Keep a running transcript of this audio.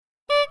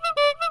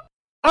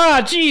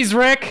Geez,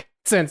 Rick.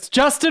 Since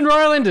Justin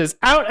Roiland is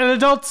out at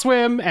Adult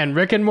Swim and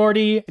Rick and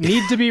Morty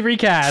need to be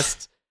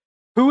recast,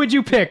 who would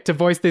you pick to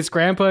voice this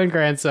grandpa and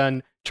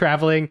grandson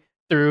traveling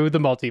through the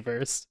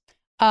multiverse?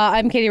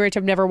 I'm Katie Rich.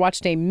 I've never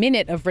watched a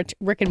minute of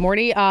Rick and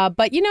Morty,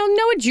 but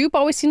Noah Jupe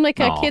always seemed like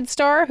a kid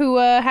star who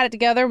had it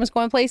together and was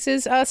going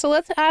places. So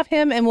let's have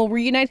him, and we'll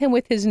reunite him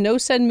with his No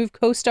Sudden Move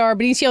co-star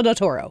Benicio del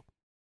Toro.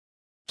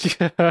 He's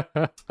got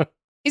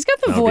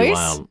the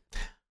voice.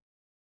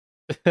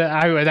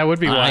 That would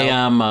be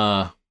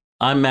wild.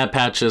 I'm Matt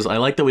Patches. I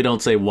like that we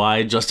don't say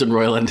why Justin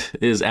Roiland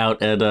is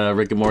out at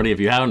Rick and Morty. If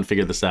you haven't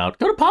figured this out,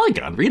 go to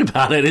Polygon, read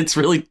about it. It's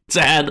really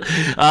sad.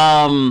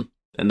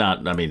 And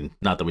not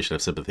that we should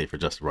have sympathy for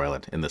Justin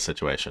Roiland in this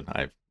situation.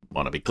 I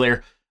want to be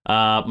clear.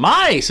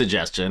 My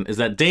suggestion is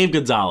that Dave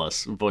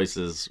Gonzalez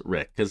voices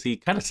Rick, because he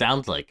kind of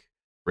sounds like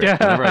Rick.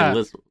 Yeah. Whenever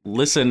I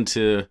listen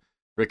to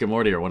Rick and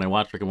Morty, or when I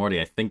watch Rick and Morty,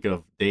 I think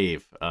of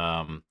Dave.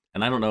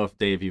 And I don't know if,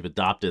 Dave, you've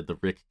adopted the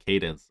Rick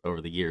cadence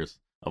over the years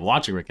of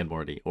watching Rick and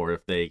Morty, or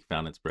if they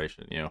found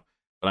inspiration,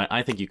 But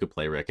I think you could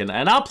play Rick, and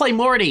I'll play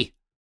Morty.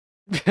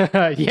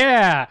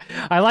 Yeah,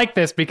 I like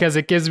this because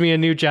it gives me a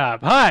new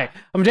job. Hi,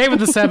 I'm David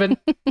the Seven,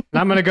 and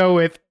I'm going to go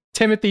with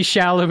Timothy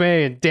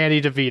Chalamet and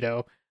Danny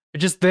DeVito.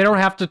 They don't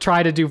have to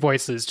try to do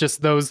voices,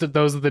 just those are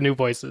the new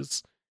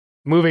voices.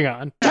 Moving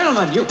on.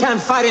 Gentlemen, you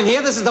can't fight in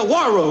here. This is the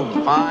war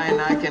room.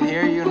 Fine, I can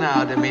hear you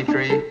now,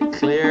 Dimitri.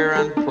 Clear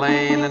and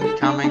plain and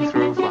coming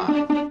through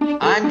fine.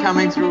 I'm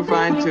coming through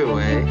fine too,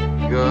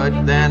 eh?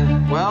 Good.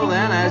 Then,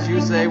 as you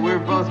say, we're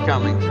both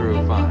coming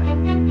through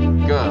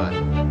fine.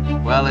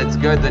 Good. Well, it's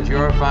good that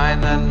you're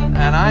fine and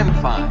I'm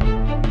fine.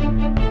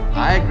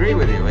 I agree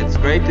with you. It's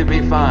great to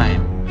be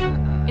fine.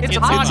 It's a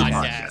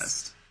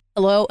podcast.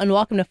 Hello, and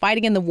welcome to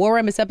Fighting in the War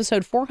Room. It's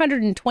episode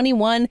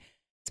 421.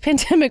 It's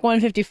Pandemic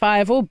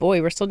 155. Oh boy,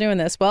 we're still doing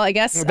this. Well, I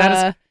guess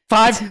that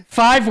is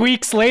five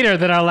weeks later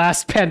than our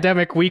last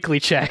Pandemic Weekly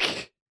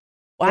check.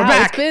 Wow, we're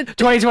back.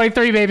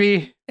 2023,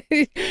 baby.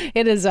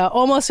 It is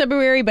almost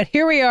February, but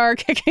here we are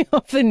kicking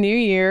off the new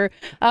year.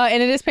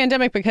 And it is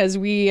pandemic because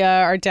we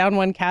are down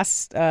one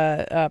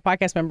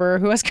podcast member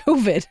who has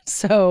COVID.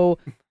 So,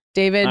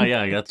 David,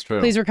 yeah, that's true.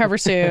 Please recover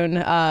soon.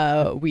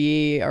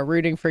 We are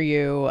rooting for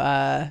you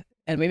and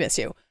we miss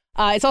you.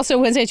 It's also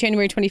Wednesday,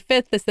 January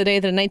 25th. It's the day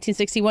that in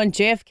 1961,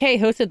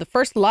 JFK hosted the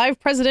first live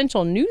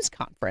presidential news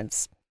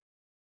conference.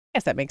 I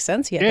guess that makes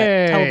sense. He had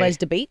that televised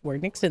debate where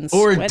Nixon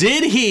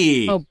did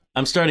he? Oh.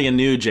 I'm starting a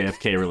new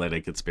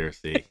JFK-related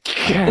conspiracy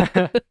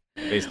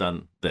based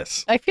on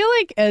this. I feel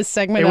like a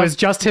segment was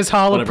just his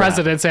Hall of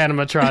Presidents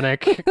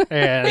animatronic,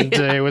 and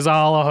it was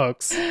all a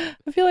hoax.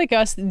 I feel like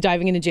us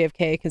diving into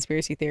JFK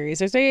conspiracy theories.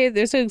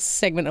 There's a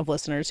segment of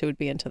listeners who would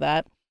be into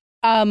that.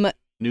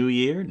 New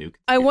year, new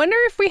conspiracy. I wonder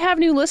if we have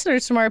new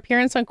listeners from our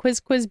appearance on Quiz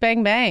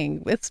Bang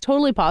Bang. It's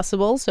totally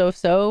possible. So if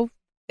so,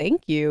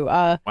 thank you.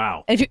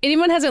 Wow. If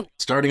anyone hasn't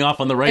starting off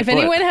on the right foot. If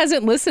anyone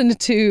hasn't listened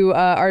to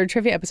our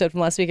trivia episode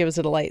from last week, it was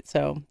a delight.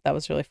 So that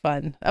was really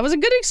fun. That was a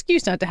good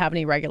excuse not to have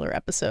any regular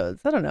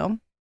episodes. I don't know.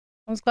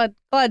 I was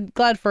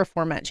glad for a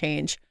format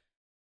change.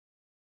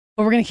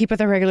 But we're gonna keep with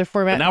our regular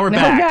format. But now we're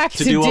back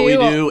to do what we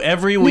do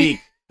every week.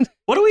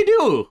 What do we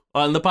do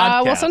on the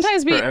podcast? Well,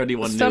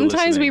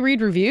 sometimes we read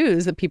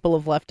reviews that people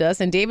have left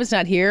us, and David's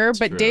not here. That's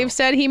but true. Dave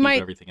said he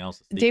might. Everything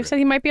else Dave said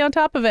he might be on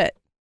top of it.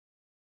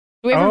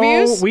 Do we have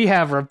reviews? We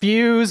have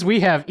reviews. We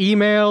have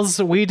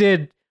emails. We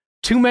did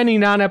too many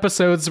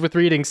non-episodes with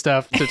reading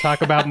stuff to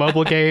talk about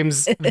mobile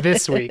games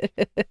this week.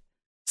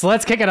 So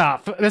let's kick it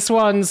off. This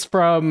one's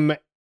from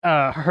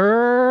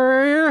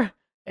Herre,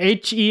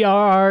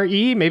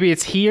 Herre. Maybe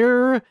it's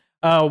here.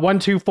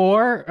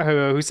 124,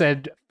 who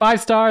said 5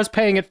 stars,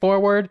 paying it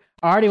forward.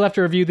 I already left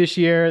a review this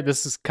year.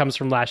 Comes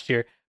from last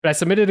year. But I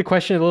submitted a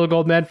question to Little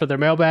Gold Men for their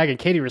mailbag, and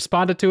Katie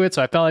responded to it,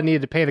 so I felt I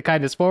needed to pay the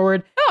kindness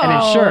forward and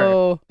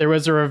ensure there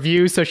was a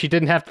review so she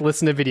didn't have to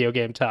listen to video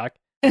game talk.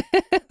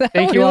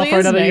 Thank you all for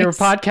another year of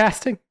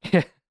podcasting.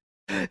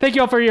 Thank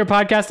you all for your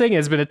podcasting.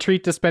 It's been a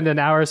treat to spend an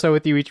hour or so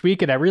with you each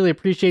week, and I really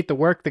appreciate the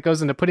work that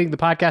goes into putting the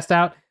podcast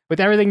out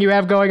with everything you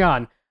have going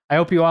on. I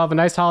hope you all have a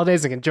nice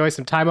holidays and enjoy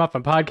some time off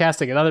from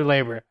podcasting and other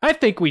labor. I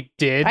think we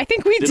did. I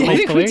think we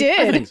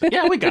did. So.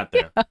 Yeah, we got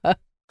there.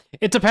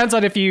 It depends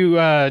on if you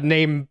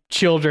name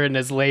children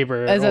as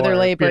labor. As other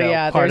labor,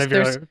 yeah. Part of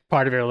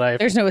your life.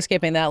 There's no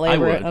escaping that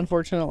labor,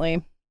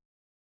 unfortunately.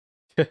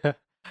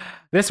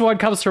 This one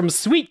comes from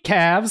Sweet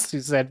Calves,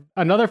 who said,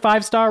 another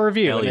 5-star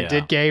review, and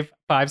it gave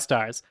 5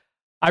 stars.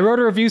 I wrote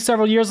a review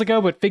several years ago,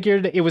 but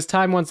figured it was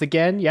time once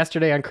again.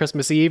 Yesterday on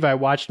Christmas Eve, I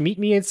watched Meet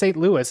Me in St.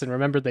 Louis and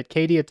remembered that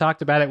Katie had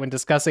talked about it when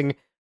discussing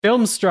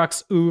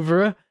Filmstruck's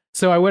oeuvre.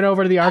 So I went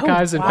over to the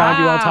archives and found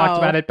you all talked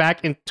about it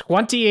back in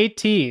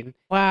 2018.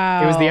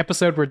 Wow. It was the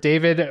episode where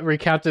David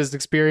recounted his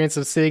experience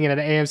of sitting in an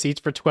AMC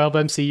for 12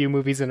 MCU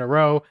movies in a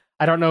row.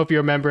 I don't know if you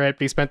remember it,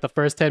 but he spent the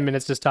first 10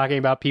 minutes just talking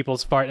about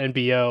people's fart and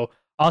BO.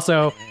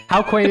 Also,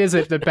 how quaint is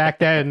it that back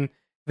then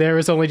there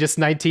was only just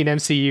 19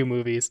 MCU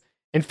movies?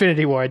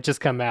 Infinity War had just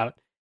come out.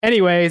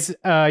 Anyways,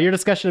 your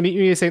discussion of Meet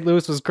Me in St.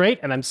 Louis was great,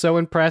 and I'm so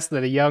impressed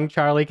that a young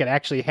Charlie could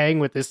actually hang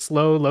with this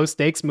slow,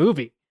 low-stakes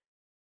movie.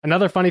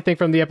 Another funny thing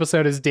from the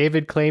episode is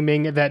David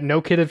claiming that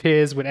no kid of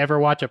his would ever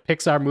watch a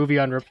Pixar movie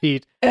on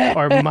repeat,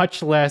 or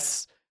much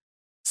less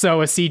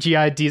so a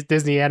CGI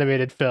Disney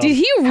animated film. Did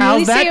he really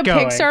How's say that a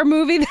going? Pixar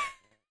movie?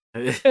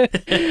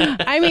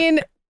 I mean,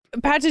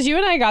 Patches, you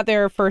and I got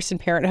there first in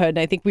Parenthood, and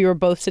I think we were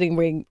both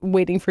sitting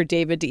waiting for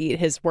David to eat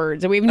his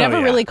words, and we've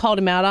never really called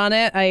him out on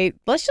it.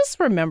 Let's just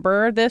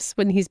remember this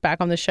when he's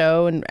back on the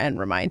show and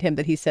remind him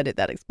that he said it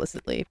that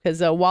explicitly,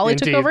 because Wally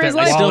took over his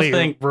life. I still Wally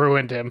think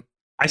ruined him.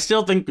 I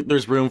still think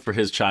there's room for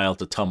his child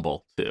to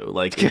tumble too,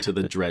 like into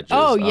the dredges.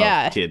 Oh of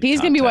yeah, kid he's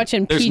gonna be content.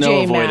 watching There's PJ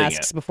no avoiding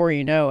Masks it. before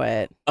you know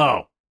it.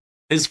 Oh,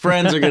 his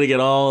friends are gonna get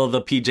all the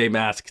PJ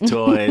Mask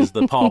toys,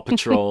 the Paw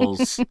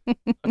Patrols,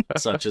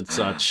 such and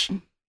such.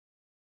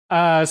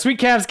 Sweet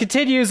Cavs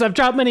continues. I've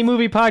dropped many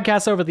movie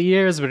podcasts over the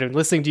years, but been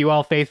listening to you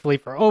all faithfully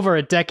for over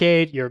a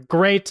decade. You're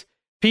great.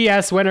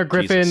 P.S. When are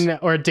Griffin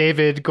or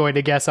David going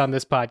to guest on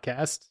this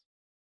podcast?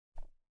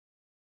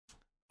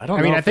 I don't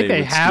I mean, know I if think they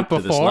would have stoop to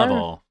this before.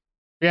 level.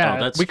 Yeah,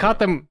 Oh, that's we true. caught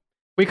them.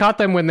 We caught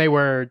them when they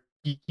were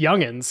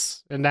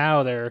youngins, and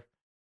now they're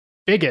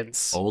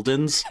biggins.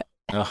 Oldens?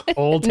 Oh,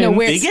 Old No,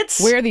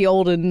 bigots? we're the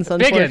oldens,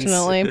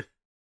 unfortunately.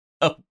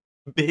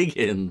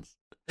 biggins.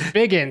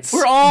 biggins.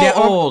 We're all Yeah,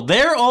 old.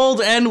 They're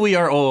old and we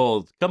are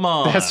old. Come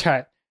on. That's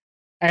right.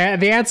 And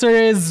the answer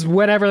is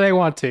whenever they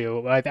want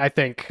to. I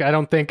think. I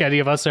don't think any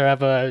of us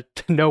have a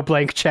no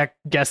blank check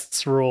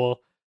guests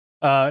rule.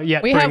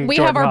 Yet We bring have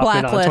Jordan our Hoffman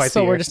on blacklist, twice a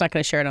so we're year. just not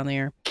going to share it on the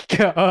air.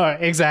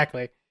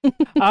 Exactly.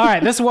 All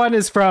right, this one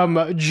is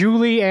from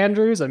Julie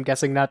Andrews. I'm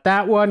guessing not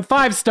that one.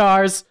 5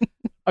 stars.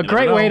 A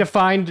great way to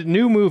find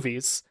new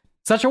movies.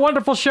 Such a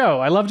wonderful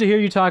show. I love to hear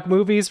you talk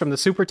movies, from the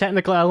super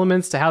technical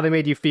elements to how they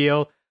made you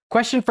feel.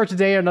 Question for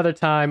today or another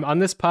time. On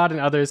this pod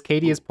and others,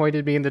 Katie has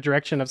pointed me in the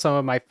direction of some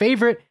of my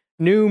favorite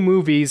new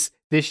movies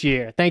this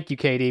year. Thank you,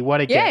 Katie. What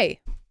a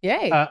gift.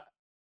 Yay. Or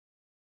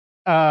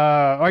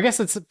I guess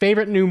it's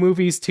favorite new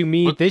movies to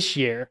me this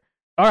year.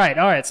 All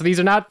right. So these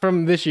are not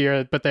from this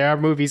year, but they are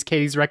movies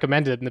Katie's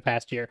recommended in the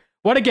past year.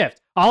 What a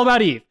gift. All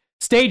About Eve,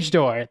 Stage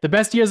Door, The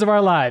Best Years of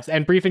Our Lives,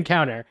 and Brief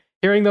Encounter.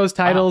 Hearing those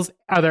titles,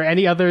 are there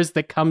any others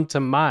that come to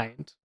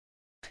mind?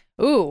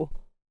 Ooh.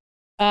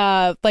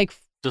 Like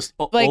Just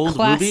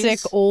classic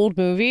movies? old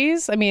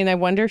movies. I mean, I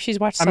wonder if she's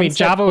watched I mean,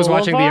 Sunset Java was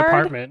watching The Boulevard.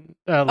 Apartment.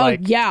 Oh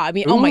yeah, I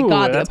mean, oh my ooh,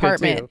 god, The that's good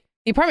Apartment. too.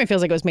 The Apartment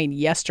feels like it was made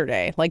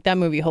yesterday. Like that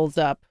movie holds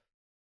up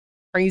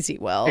crazy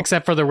well.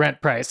 Except for the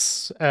rent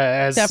price,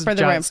 as Except for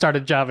the rent.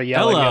 started Java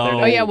yelling the other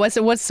Hello. day. Oh yeah, what is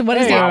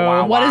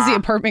Hey, the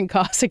apartment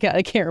cost?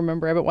 I can't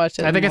remember. I haven't watched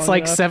it. I think in it's long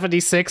like enough.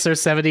 $76 or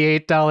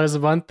 $78 a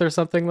month or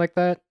something like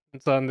that.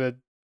 It's on the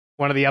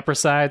one of the upper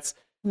sides.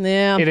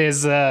 Yeah. It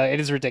is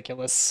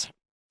ridiculous.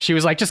 She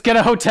was like, just get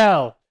a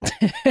hotel.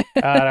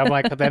 And I'm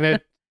like, but then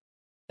it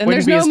And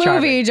wouldn't there's be no as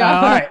charming. movie, Java.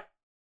 All right.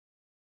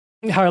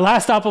 Our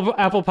last Apple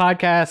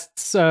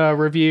Podcasts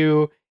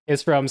review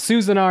is from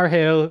Susan R.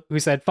 Hill, who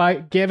said,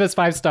 give us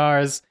 5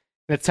 stars.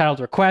 And it's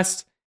titled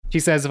Request. She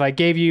says, if I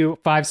gave you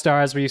 5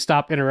 stars, will you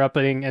stop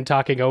interrupting and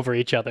talking over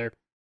each other?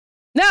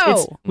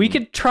 No. We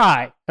could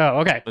try.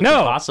 Oh, okay. It's no.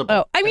 impossible.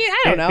 Oh, I mean,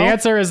 I don't know. The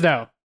answer is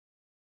no.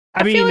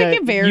 I feel like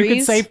it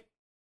varies.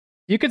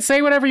 You could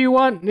say whatever you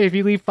want if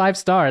you leave 5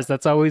 stars.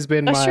 That's always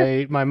been That's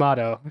true. my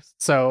motto.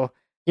 So,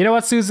 you know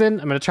what, Susan?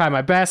 I'm going to try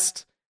my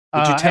best.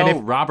 Would you and tell if-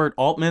 Robert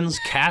Altman's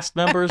cast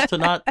members to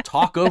not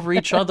talk over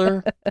each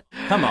other?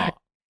 Come on.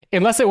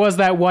 unless it was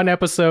that one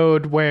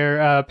episode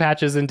where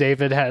Patches and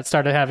David had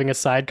started having a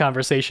side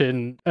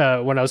conversation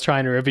when I was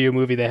trying to review a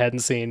movie they hadn't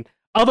seen.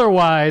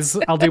 Otherwise,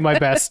 I'll do my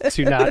best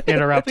to not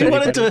interrupt We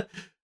anybody. wanted to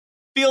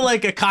feel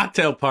like a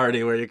cocktail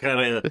party where you're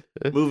kind of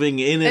moving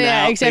in and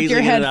Yeah, out. except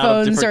your phasing in and out of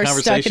headphones different are stuck in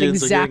conversations, so hearing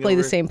exactly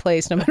the over- same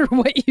place no matter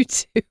what you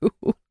do.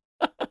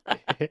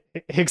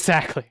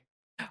 Exactly.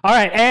 All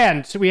right,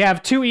 and we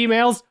have 2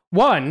 emails.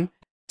 One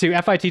to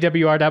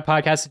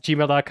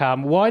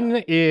fitwr.podcast@gmail.com.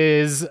 One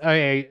is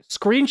a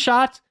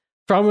screenshot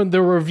from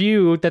the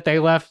review that they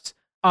left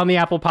on the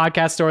Apple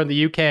Podcast Store in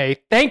the UK.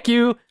 Thank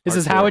you. This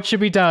is how Hardcore. it should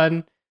be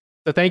done.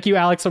 So thank you,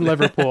 Alex from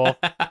Liverpool,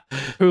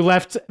 who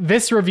left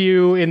this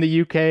review in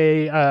the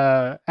UK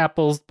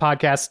Apple's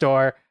Podcast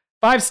Store.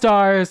 5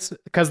 stars,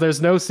 because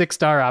there's no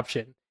 6-star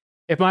option.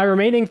 If my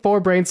remaining 4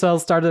 brain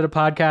cells started a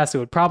podcast, it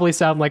would probably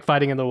sound like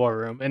Fighting in the War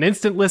Room. An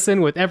instant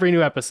listen with every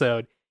new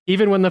episode,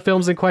 even when the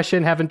films in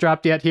question haven't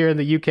dropped yet here in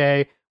the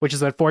UK, which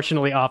is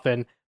unfortunately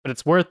often, but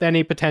it's worth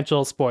any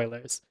potential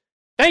spoilers.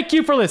 Thank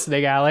you for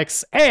listening,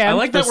 Alex. And I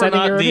like for that we're sending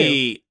not your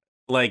review.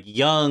 the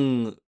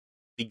young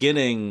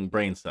beginning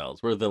brain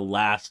cells. We're the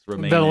last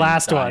remaining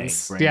last dying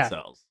ones, brain yeah.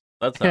 cells.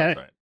 That sounds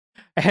right.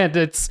 And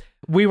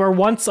we were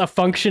once a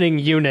functioning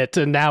unit,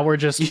 and now we're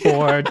just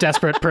 4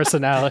 desperate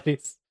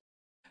personalities.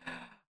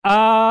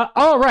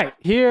 All right,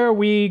 here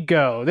we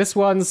go. This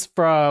one's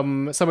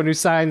from someone who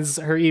signs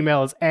her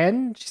email as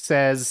N. She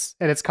says,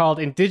 and it's called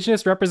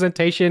Indigenous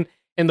Representation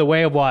in the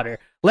Way of Water.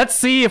 Let's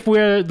see if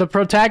we're the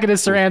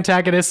protagonists or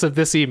antagonists of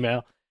this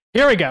email.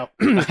 Here we go.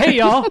 Hey,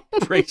 y'all.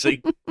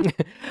 Crazy.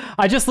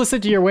 I just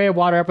listened to your Way of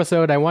Water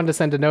episode. I wanted to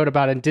send a note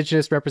about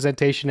Indigenous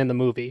representation in the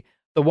movie.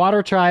 The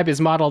water tribe is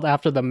modeled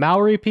after the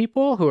Maori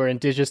people, who are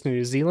indigenous to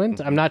New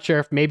Zealand. I'm not sure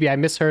if maybe I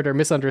misheard or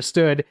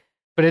misunderstood,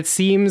 but it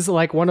seems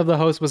like one of the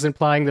hosts was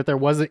implying that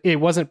it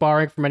wasn't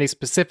borrowing from any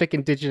specific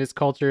indigenous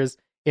cultures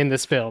in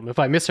this film. If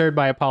I misheard,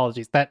 my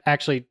apologies. That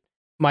actually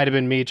might have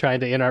been me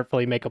trying to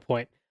inartfully make a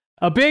point.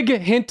 A big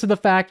hint to the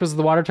fact was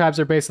the water tribes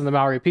are based on the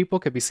Maori people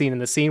could be seen in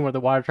the scene where the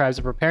water tribes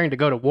are preparing to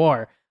go to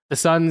war. The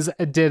Sons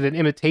did an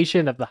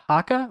imitation of the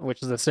haka,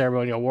 which is a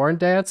ceremonial war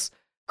dance.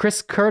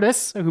 Chris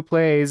Curtis, who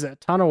plays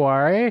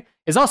Tanawari,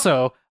 is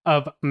also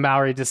of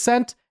Maori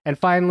descent. And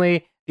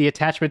finally, the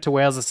attachment to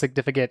whales is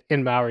significant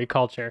in Maori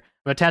culture.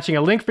 I'm attaching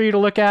a link for you to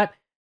look at,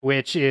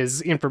 which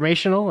is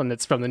informational, and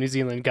it's from the New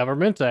Zealand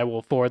government. I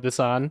will forward this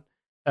on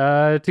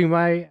to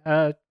my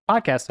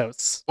podcast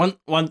hosts.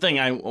 One thing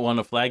I want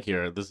to flag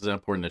here, this is an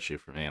important issue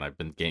for me, and I've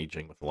been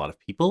engaging with a lot of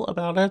people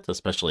about it,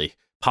 especially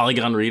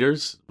Polygon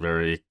readers,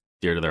 very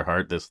dear to their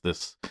heart.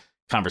 This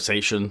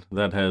conversation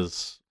that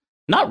has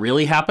not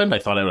really happened. I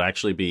thought it would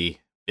actually be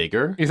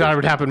bigger. You thought it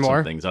would happen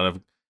more? Things out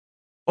of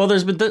well,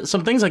 there's been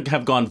some things that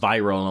have gone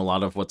viral, and a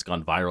lot of what's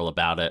gone viral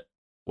about it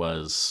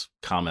was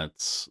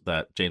comments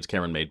that James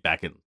Cameron made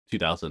back in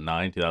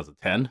 2009,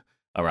 2010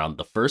 around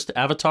the first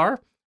Avatar.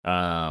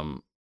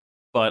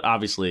 But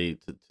obviously,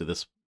 to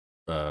this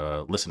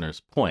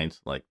listener's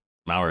point, like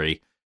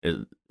Maori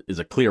is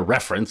a clear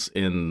reference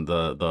in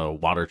the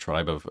water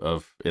tribe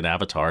of in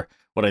Avatar.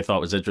 What I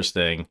thought was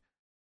interesting.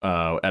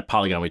 At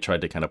Polygon, we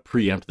tried to kind of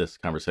preempt this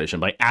conversation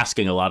by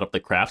asking a lot of the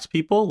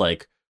craftspeople,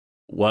 like,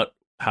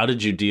 how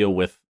did you deal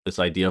with this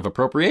idea of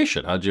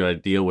appropriation? How did you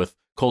deal with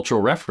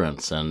cultural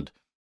reference? And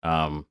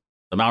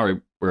the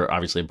Maori were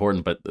obviously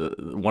important, but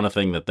one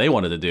thing that they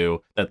wanted to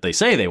do, that they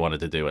say they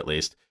wanted to do at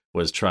least,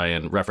 was try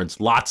and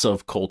reference lots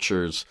of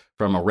cultures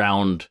from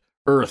around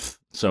Earth.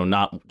 So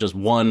not just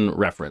one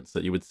reference,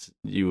 that you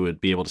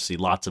would be able to see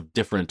lots of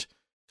different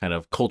kind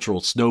of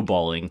cultural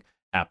snowballing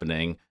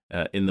happening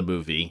in the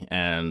movie.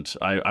 And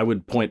I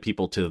would point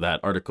people to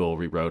that article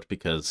we wrote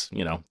because,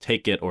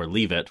 take it or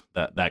leave it,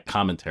 that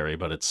commentary,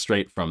 but it's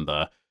straight from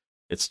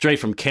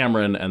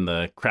Cameron and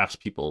the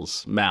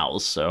craftspeople's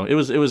mouths. So it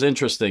was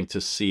interesting to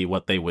see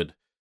what they would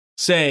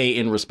say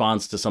in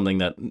response to something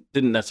that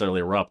didn't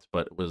necessarily erupt,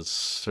 but was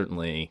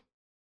certainly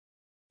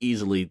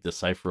easily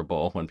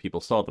decipherable when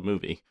people saw the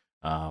movie.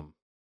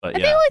 But I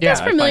feel like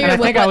that's familiar with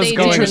what they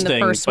did in the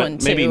first one,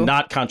 too. Maybe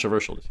not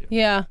controversial this year.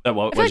 Yeah. I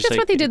feel like that's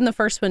what they did in the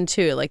first one,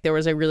 too. Like, there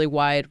was a really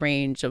wide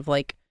range of,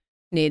 like,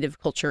 native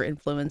culture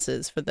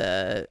influences for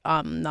the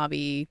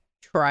Navi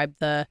tribe.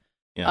 The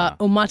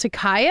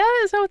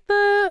Omaticaya, is that what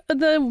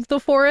the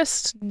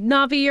forest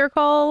Navi are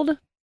called?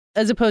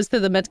 As opposed to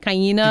the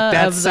Metcaina.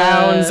 That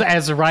sounds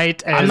as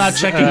right as... I'm not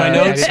checking my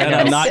notes, and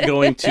I'm not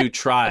going to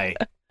try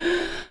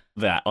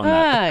that on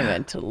that. I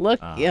meant to look.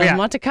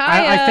 Montekaya.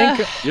 I think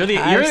you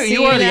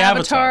are the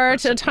Avatar a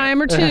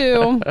time or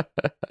two.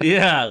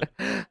 Yeah.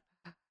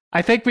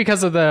 I think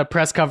because of the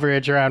press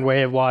coverage around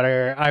Way of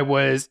Water,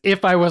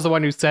 if I was the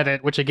one who said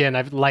it, which again,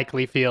 I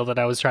likely feel that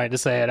I was trying to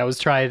say it, I was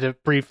trying to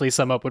briefly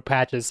sum up what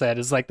Patches said,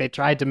 is like they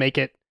tried to make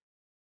it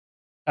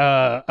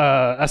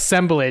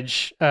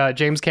assemblage.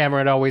 James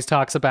Cameron always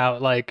talks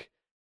about like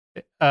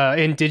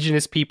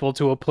indigenous people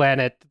to a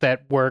planet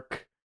that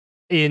work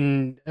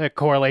in a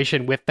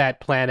correlation with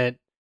that planet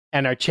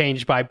and are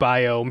changed by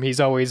biome. He's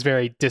always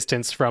very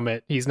distanced from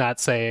it. He's not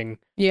saying,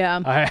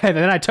 and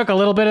then I took a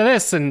little bit of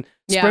this and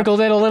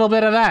sprinkled in a little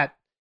bit of that.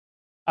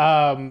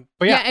 But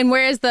and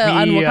whereas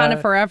on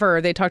Wakanda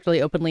Forever, they talked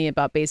really openly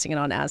about basing it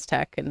on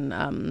Aztec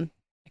and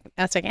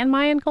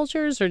Mayan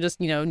cultures, or just,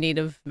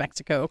 native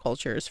Mexico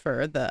cultures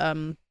for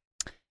the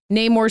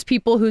Namor's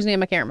people, whose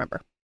name I can't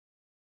remember.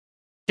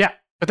 Yeah.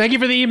 But thank you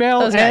for the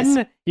email,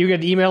 and you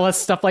can email us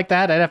stuff like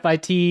that at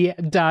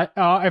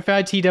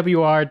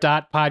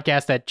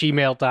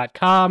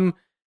fitwr.podcast@gmail.com.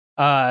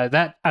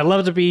 That I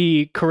love to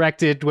be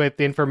corrected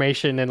with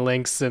information and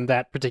links in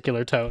that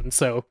particular tone.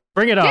 So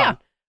bring it on.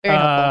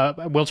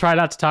 We'll try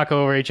not to talk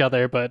over each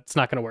other, but it's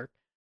not going to work.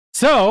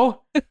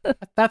 So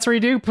that's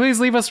redo.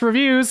 Please leave us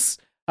reviews.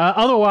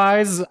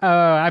 Otherwise,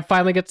 I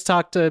finally get to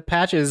talk to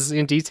Patches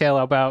in detail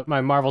about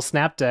my Marvel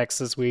Snap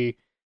decks as we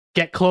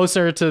get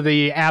closer to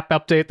the app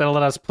update that'll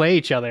let us play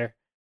each other.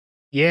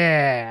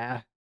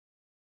 Yeah.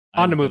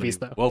 On to movies,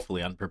 though.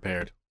 Woefully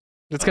unprepared.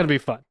 It's gonna be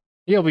fun.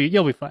 You'll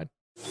be fine.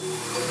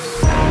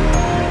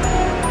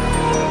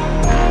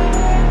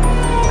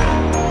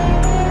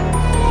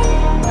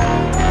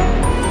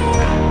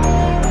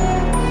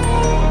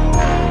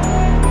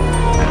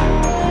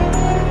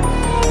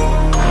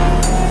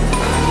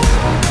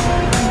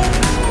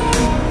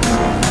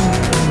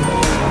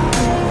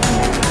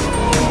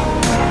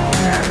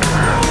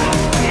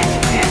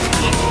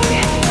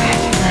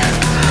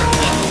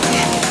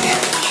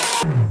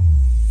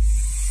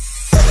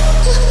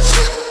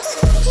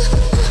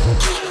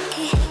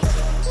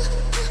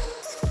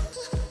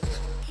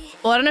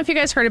 Well, I don't know if you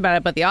guys heard about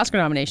it, but the Oscar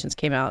nominations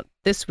came out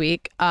this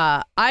week.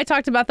 I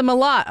talked about them a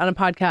lot on a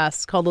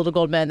podcast called Little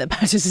Gold Men that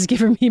Patches has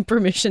given me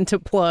permission to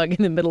plug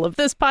in the middle of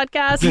this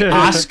podcast.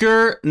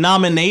 Oscar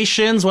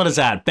nominations. What is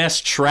that?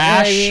 Best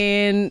trash. I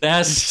mean,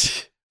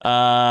 best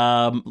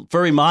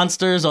furry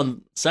monsters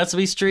on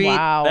Sesame Street.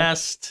 Wow.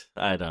 Best.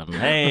 I don't know.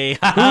 Hey,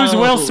 Who's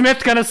Will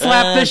Smith gonna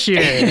slap this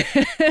year?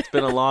 It's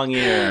been a long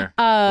year. It's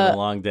been a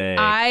long day.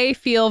 I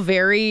feel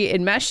very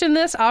enmeshed in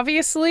this,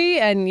 obviously.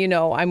 And, you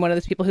know, I'm one of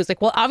those people who's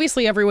like, well,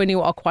 obviously everyone knew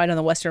All Quiet on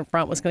the Western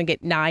Front was going to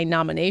get 9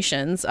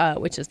 nominations,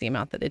 which is the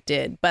amount that it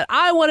did. But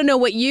I want to know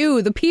what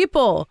you, the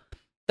people,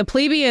 the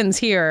plebeians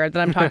here that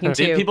I'm talking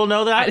to. Did people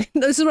know that?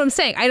 This is what I'm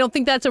saying. I don't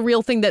think that's a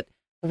real thing that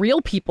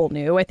real people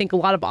knew. I think a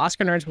lot of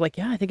Oscar nerds were like,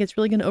 yeah, I think it's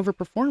really going to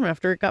overperform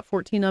after it got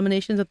 14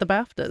 nominations at the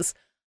BAFTAs.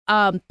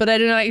 But I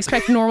do not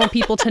expect normal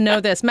people to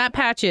know this. Matt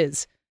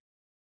Patches,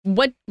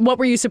 what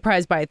were you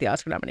surprised by at the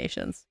Oscar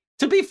nominations?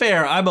 To be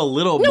fair, I'm a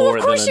little No, more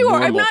of course than a you are.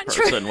 normal I'm not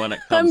person when it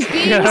I'm comes to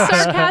being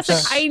sarcastic.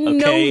 I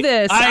know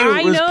this.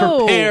 I was know.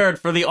 prepared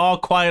for the All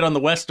Quiet on the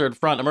Western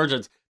Front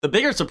emergence. The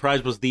bigger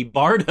surprise was the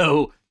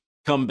Bardo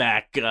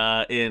comeback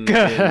in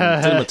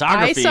cinematography,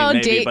 I saw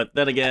maybe, but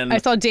then again... I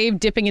saw Dave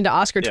dipping into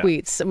Oscar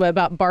tweets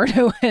about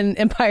Bardo and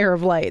Empire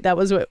of Light. That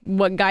was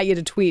what got you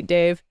to tweet,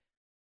 Dave.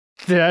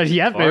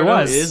 Yeah, Bardo it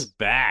was. is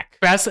back.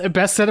 Best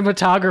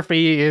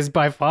cinematography is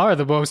by far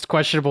the most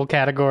questionable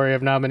category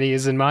of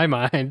nominees in my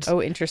mind.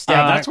 Oh, interesting.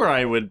 That's where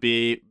I would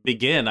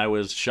begin. I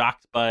was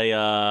shocked by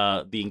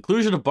the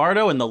inclusion of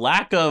Bardo and the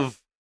lack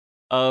of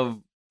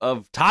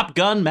Top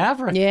Gun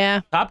Maverick.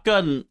 Yeah. Top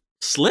Gun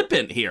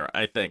slipping here,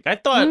 I think. I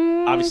thought,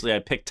 obviously, I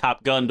picked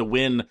Top Gun to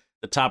win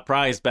the top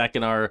prize back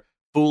in our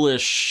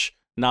foolish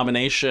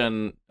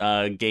nomination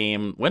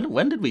game.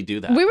 When did we do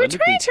that? We were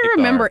trying to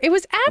remember. It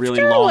was after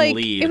really long like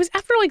lead? It was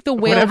after like the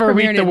whale Whatever premiered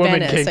week the in Woman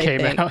Venice, King I came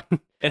think. out.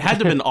 It had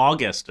to have been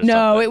August or No,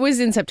 something. it was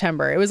in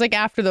September. It was like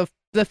after the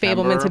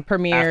Fablemans had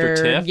premiered.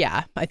 After TIFF?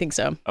 Yeah, I think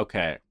so.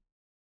 Okay.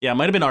 Yeah, it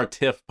might have been our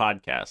TIFF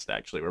podcast,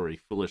 actually, where we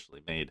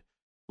foolishly made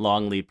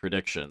long lead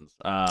predictions.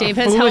 Dave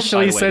has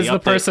Foolishly helped- says By the way, the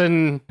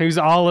person whose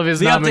all of his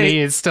The update-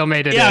 nominees still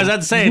made it Yeah, I in. was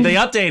about to say, the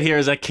update here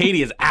is that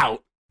Katie is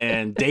out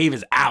and Dave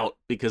is out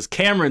because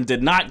Cameron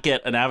did not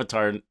get an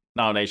Avatar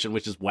nomination,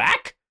 which is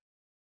whack.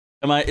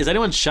 Is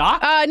anyone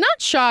shocked?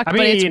 Not shocked, I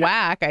but it's mean-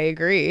 whack. I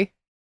agree.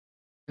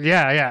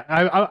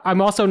 Yeah.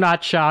 I'm also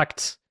not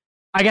shocked.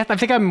 I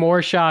think I'm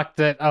more shocked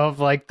that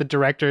of like the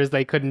directors,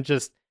 they couldn't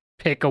just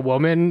pick a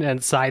woman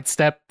and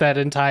sidestep that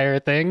entire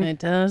thing. It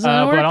doesn't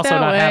work but also that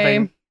not way.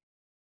 having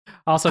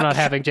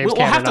James We'll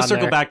Cameron have to on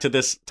circle there. back to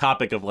this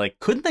topic of like,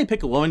 couldn't they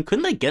pick a woman?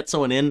 Couldn't they get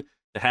someone in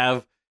to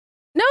have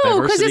No,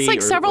 because it's diversity like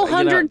or, several you know,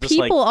 hundred just,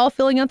 like- people all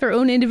filling out their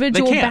own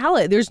individual They can't.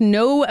 ballot. There's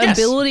no Yes,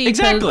 ability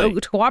exactly.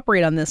 to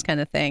cooperate on this kind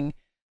of thing.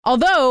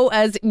 Although,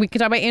 as we can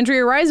talk about,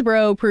 Andrea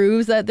Riseborough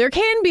proves that there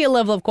can be a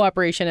level of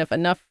cooperation if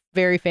enough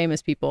very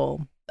famous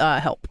people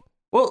help.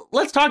 Well,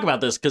 let's talk about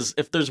this, because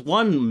if there's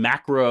one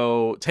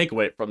macro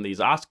takeaway from these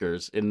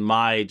Oscars in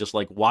my just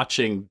like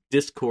watching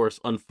discourse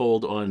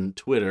unfold on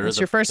Twitter. That's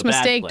the- your first the bad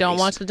mistake. Don't place,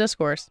 watch the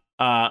discourse.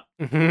 I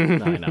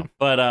know.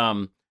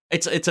 But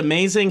it's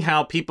amazing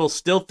how people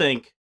still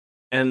think,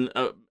 and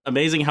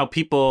amazing how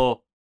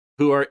people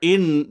who are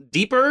in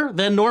deeper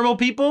than normal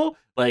people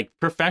like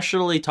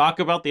professionally talk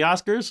about the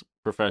Oscars.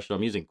 Professional,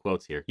 I'm using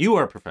quotes here. You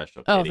are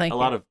professional, Oh, Katie. thank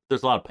you.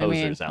 There's a lot of I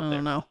mean, posers out I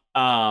there. don't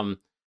know.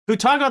 Who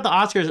talk about the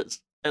Oscars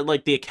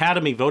like the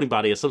Academy voting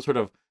body as some sort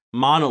of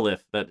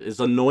monolith that is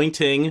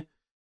anointing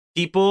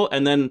people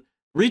and then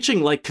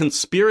reaching like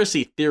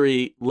conspiracy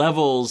theory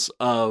levels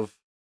of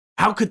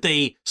how could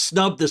they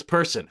snub this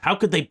person? How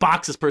could they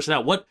box this person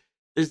out? What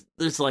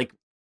there's like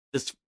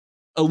this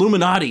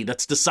Illuminati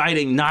that's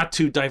deciding not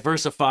to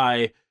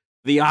diversify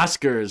the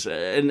Oscars,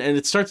 and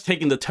it starts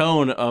taking the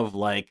tone of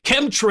like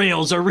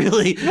chemtrails are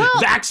really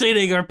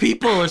vaccinating our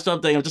people or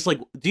something. I'm just like,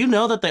 do you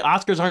know that the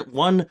Oscars aren't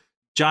one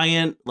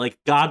giant like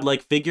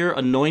godlike figure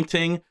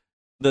anointing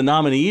the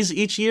nominees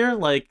each year?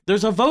 Like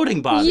there's a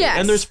voting body, Yes.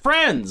 and there's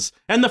friends,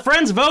 and the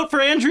friends vote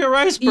for Andrea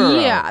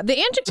Riseborough. Yeah,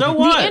 So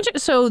what?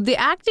 So the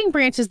acting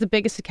branch is the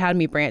biggest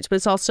Academy branch, but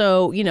it's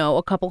also, you know,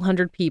 a couple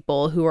hundred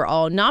people who are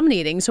all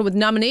nominating. So with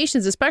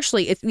nominations,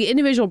 especially, it's the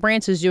individual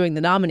branches doing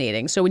the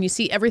nominating. So when you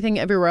see Everything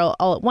Everywhere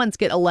All at Once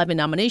get 11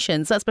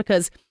 nominations, that's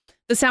because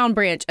the sound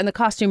branch and the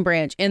costume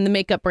branch and the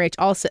makeup branch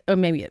also, or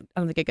maybe I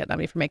don't think it got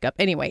nominated for makeup.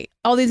 Anyway,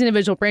 all these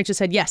individual branches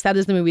said, yes, that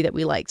is the movie that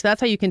we like. So that's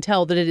how you can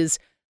tell that it is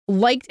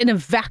liked in a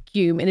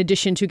vacuum in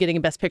addition to getting a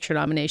Best Picture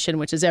nomination,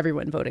 which is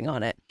everyone voting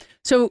on it.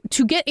 So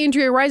to get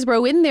Andrea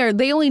Riseborough in there,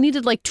 they only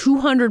needed like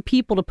 200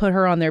 people to put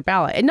her on their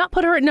ballot, and not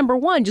put her at number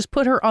one, just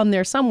put her on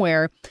there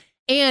somewhere.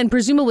 And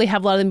presumably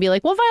have a lot of them be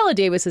like, well, Viola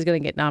Davis is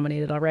going to get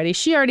nominated already.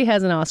 She already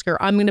has an Oscar.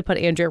 I'm going to put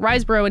Andrea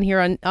Riseborough in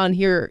here on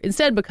here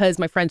instead because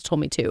my friends told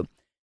me to.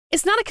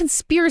 It's not a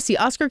conspiracy.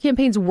 Oscar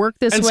campaigns work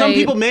this And way. some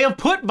people may have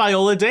put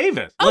Viola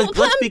Davis. Oh,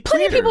 Let's be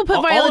plenty clear. of people put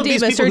All Viola of these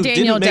Davis people or who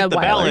Danielle didn't make the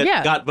Deadwyler. ballot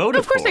Yeah. got voted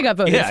Of course for. they got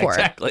voted yeah, for.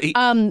 Exactly.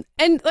 And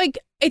like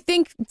I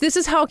think this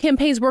is how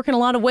campaigns work in a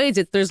lot of ways.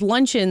 There's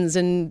luncheons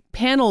and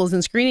panels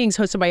and screenings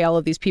hosted by all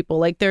of these people.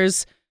 Like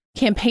there's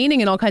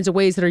campaigning in all kinds of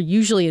ways that are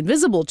usually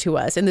invisible to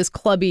us in this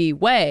clubby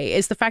way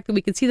is the fact that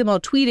we can see them all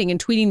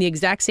tweeting the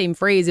exact same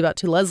phrase about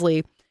To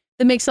Leslie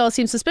that makes it all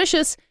seem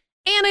suspicious.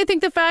 And I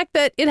think the fact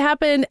that it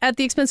happened at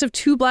the expense of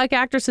 2 black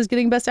actresses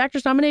getting Best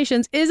Actress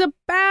nominations is a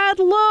bad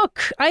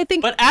look. I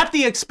think, but at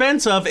the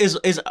expense of is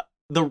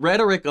the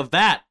rhetoric of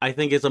that, I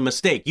think, is a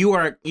mistake. You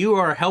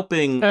are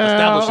helping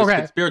establish this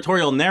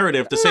conspiratorial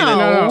narrative to say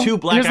that 2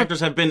 black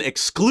actors have been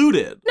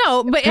excluded.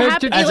 No, but it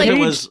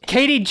happened.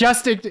 Katie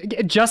just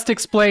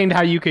explained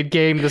how you could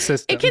game the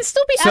system. It can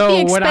still be at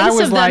the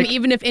expense of them,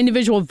 even if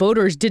individual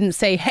voters didn't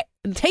say, "Hey,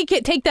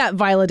 take that,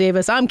 Viola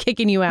Davis. I'm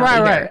kicking you out."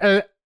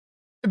 Right.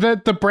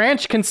 The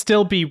branch can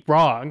still be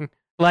wrong.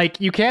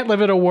 Like, you can't live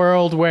in a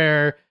world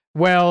where,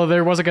 well,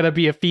 there wasn't going to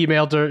be a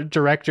female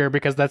director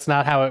because that's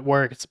not how it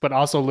works, but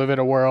also live in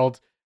a world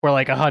where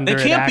like 100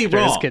 actors... They can't be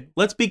wrong. Could...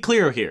 Let's be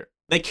clear here.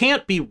 They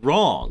can't be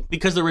wrong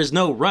because there is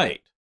no right.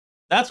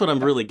 That's what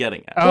I'm really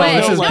getting at. Oh,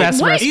 this is best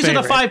for us These favorite.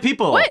 Are the 5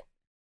 people. What?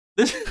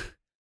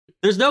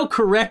 There's no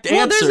correct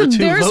answer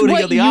to voting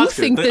at the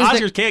Oscars. The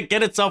Oscars can't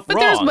get itself wrong. But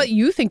there's what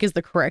you think is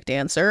the correct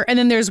answer. And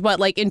then there's what,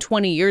 like, in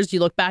 20 years,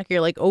 you look back,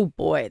 you're like, oh,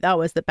 boy, that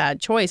was the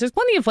bad choice. There's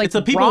plenty of, like, it's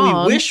the people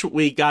we wish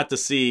we got to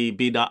see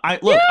be not.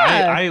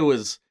 I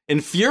was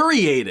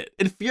infuriated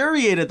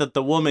that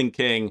The Woman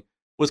King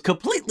was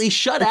completely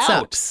shut out.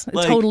 Sucks. It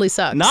totally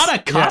sucks. Not a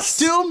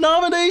costume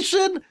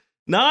nomination,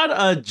 not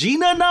a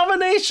Gina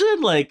nomination.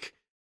 Like,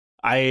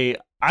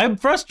 I'm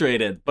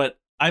frustrated, but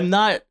I'm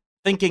not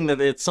thinking that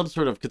it's some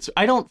sort of...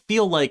 I don't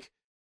feel like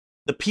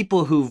the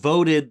people who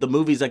voted the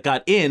movies that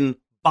got in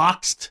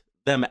boxed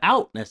them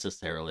out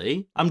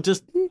necessarily. I'm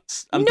disappointed.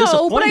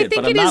 But I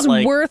think it is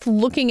worth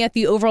looking at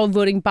the overall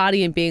voting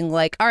body and being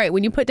like, all right,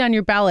 when you put down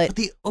your ballot,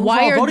 the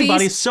overall voting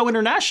body is so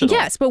international.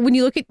 Yes, but when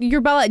you look at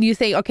your ballot and you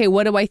think, okay,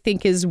 what do I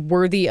think is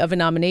worthy of a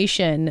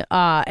nomination?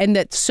 And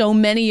that so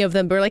many of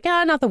them are like,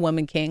 not The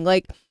Woman King.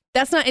 Like,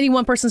 that's not any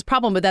one person's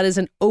problem, but that is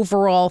an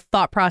overall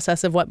thought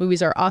process of what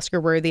movies are Oscar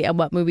worthy and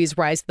what movies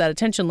rise to that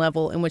attention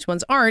level and which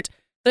ones aren't.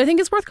 That I think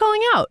is worth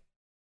calling out.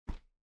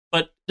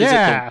 But is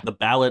it the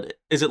ballot?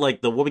 Is it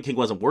like The Woman King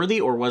wasn't worthy,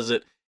 or was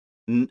it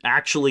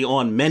actually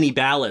on many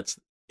ballots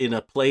in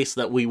a place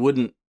that we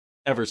wouldn't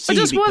ever see? It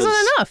just wasn't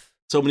enough.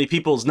 So many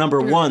people's number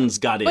ones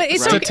got it. But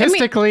it's right?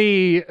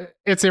 Statistically,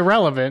 it's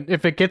irrelevant.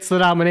 If it gets the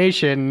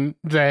nomination,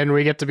 then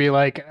we get to be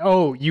like,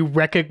 oh, you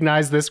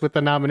recognize this with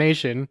the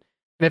nomination.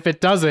 And if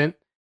it doesn't,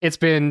 it's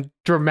been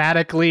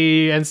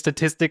dramatically and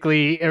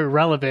statistically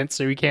irrelevant,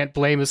 so you can't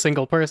blame a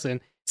single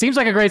person. Seems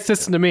like a great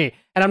system to me.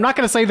 And I'm not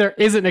going to say there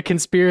isn't a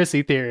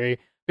conspiracy theory,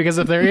 because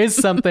if there is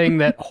something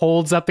that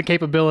holds up the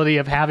capability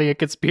of having a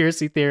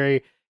conspiracy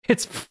theory,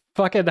 it's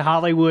fucking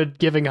Hollywood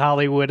giving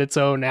Hollywood its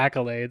own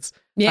accolades.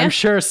 Yeah. I'm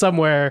sure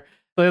somewhere,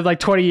 like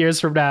 20 years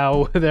from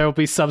now, there will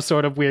be some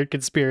sort of weird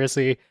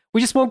conspiracy.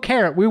 We just won't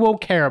care. We won't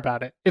care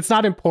about it. It's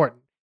not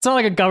important. It's not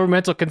like a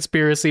governmental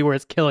conspiracy where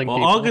it's killing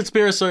people. All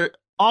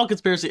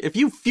conspiracy. If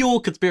you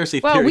fuel conspiracy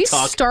theory we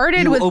talk,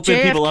 started you with open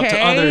JFK, people up to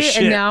other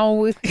shit. And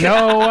now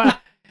no,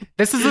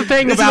 this is the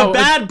thing this about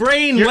is a bad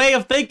brain way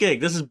of thinking.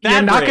 This is bad.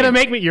 You're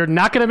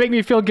not gonna make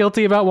me feel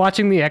guilty about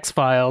watching the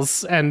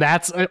X-Files, and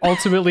that's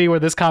ultimately where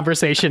this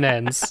conversation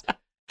ends.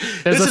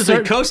 This is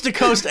a Coast to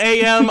Coast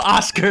AM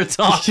Oscar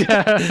talk.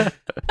 Yeah.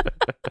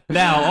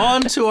 Now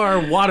on to our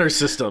water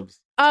systems.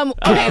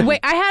 Okay, wait.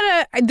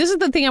 This is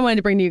the thing I wanted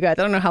to bring to you guys.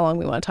 I don't know how long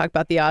we want to talk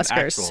about the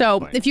Oscars. So,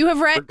 point. if you have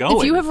read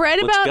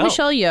about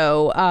Michelle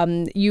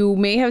Yeoh, you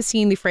may have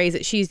seen the phrase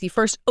that she's the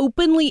first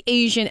openly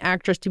Asian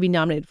actress to be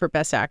nominated for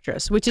Best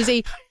Actress, which is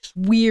a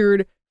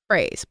weird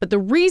phrase. But the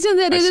reason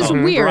that it is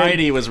weird,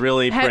 Variety was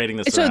really parading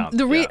this around.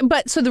 The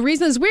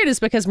reason it's weird is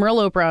because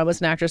Myrtle Oberon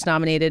was an actress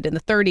nominated in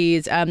the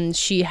 30s.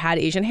 She had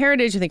Asian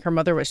heritage. I think her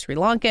mother was Sri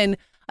Lankan.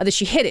 That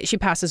she hid it. She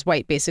passed as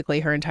white basically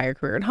her entire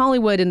career in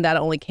Hollywood, and that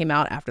only came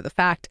out after the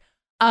fact.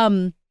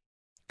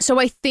 So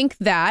I think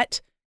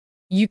that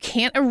you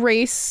can't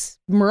erase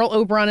Myrtle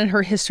Oberon and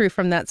her history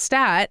from that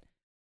stat.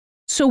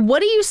 So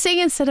what do you say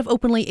instead of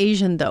openly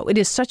Asian, though? It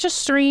is such a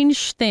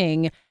strange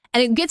thing.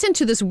 And it gets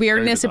into this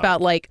weirdness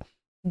about like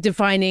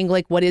defining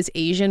like what is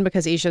Asian,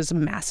 because Asia is a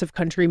massive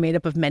country made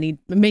up of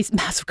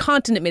massive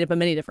continent made up of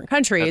many different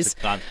countries.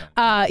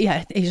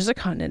 Asia's a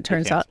continent,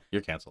 turns out.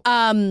 You're canceled.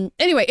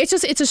 Anyway, it's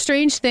a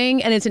strange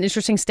thing, and it's an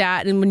interesting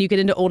stat. And when you get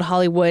into old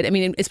Hollywood, I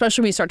mean,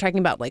 especially when you start talking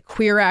about like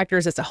queer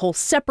actors, it's a whole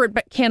separate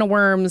can of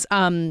worms.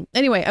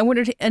 Anyway, I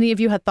wondered if any of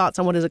you had thoughts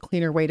on what is a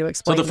cleaner way to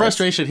explain. So the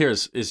frustration here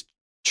is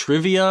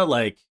trivia,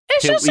 like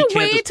it's just a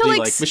way to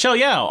like Michelle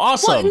Yeoh,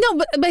 awesome. Well,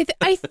 no, but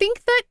I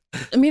think that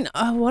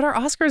what are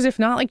Oscars if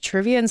not like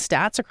trivia and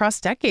stats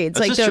across decades?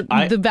 That's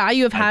like the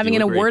value of having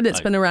an award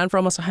that's been around for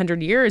almost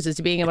 100 years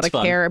is being able to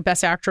care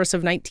Best Actress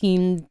of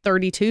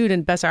 1932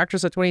 and Best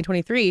Actress of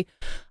 2023.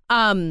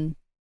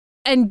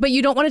 But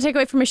you don't want to take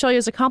away from Michelle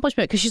Yeoh's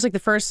accomplishment, because she's like the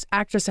first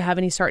actress to have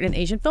any start in an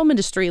Asian film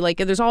industry. Like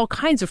there's all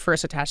kinds of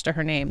firsts attached to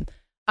her name.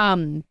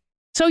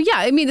 So yeah,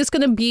 I mean, it's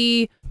going to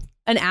be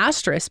an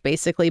asterisk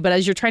basically, but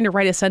as you're trying to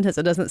write a sentence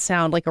that doesn't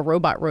sound like a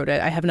robot wrote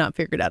it, I have not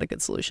figured out a good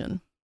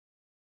solution.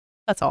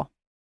 That's all.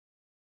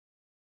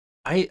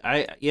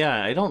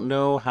 I don't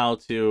know how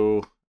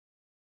to.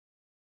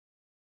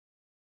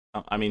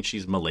 I mean,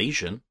 she's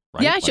Malaysian,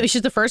 right? Yeah, Like,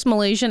 she's the first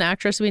Malaysian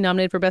actress to be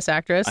nominated for Best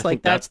Actress. I like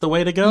think that's the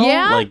way to go.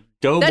 Yeah, like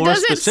go that more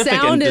doesn't specific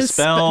and sound as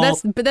dispel.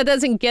 but that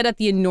doesn't get at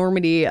the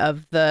enormity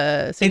of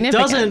the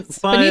significance. doesn't,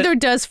 but but neither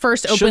does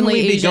first Shouldn't openly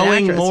we be Asian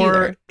going actress more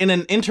either. in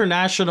an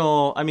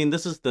international? I mean,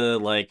 this is the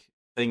like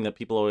thing that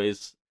people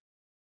always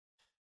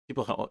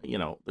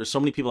there's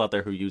so many people out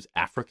there who use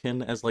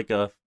African as like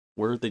a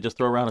word they just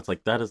throw around. It's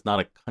like that is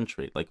not a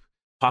country. Like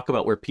talk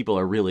about where people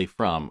are really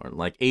from, or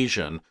like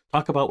Asian.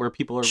 Talk about where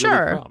people are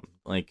Sure. really from.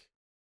 Like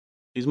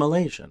she's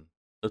Malaysian.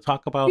 So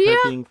talk about Yeah.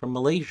 her being from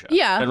Malaysia.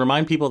 Yeah. And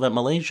remind people that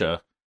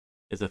Malaysia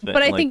is a thing.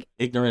 But I like, think-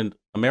 ignorant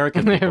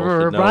American people should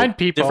know Remind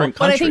people. different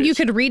But I countries. think you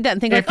could read that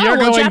and think If like, you're oh,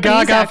 well, going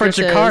Japanese gaga for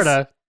actresses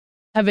Jakarta,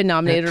 have been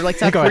nominated, or like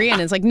South Go ahead. Korean.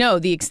 It's like, no,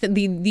 the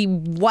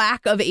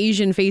lack of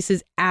Asian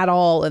faces at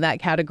all in that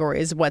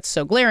category is what's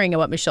so glaring and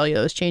what Michelle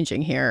Yeoh is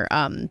changing here.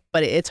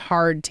 But it's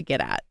hard to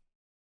get at.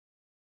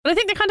 But I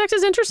think the context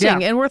is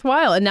interesting Yeah. and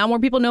worthwhile. And now more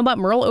people know about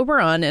Merle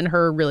Oberon and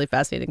her really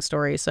fascinating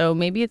story. So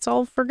maybe it's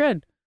all for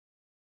good.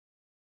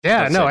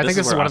 yeah, Let's no, say I think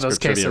this is where one of those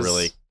Oscar trivia cases.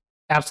 really is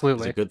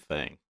Absolutely, a good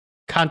thing.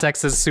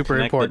 context is super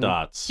Connect important. the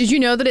dots. Did you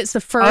know that it's the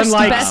first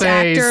Unlike, Best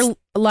say, Actor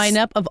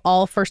lineup of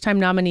all first-time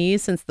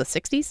nominees since the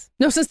 60s?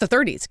 No, since the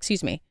 30s,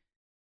 excuse me.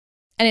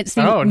 And it's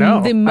the, Oh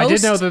no, the most I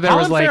did know that there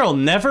was Colin like Farrell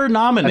never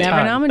nominated. never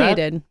time.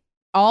 nominated.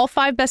 All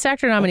 5 Best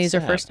Actor nominees are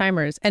sad.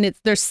 first-timers. And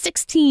there's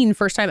 16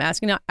 first-time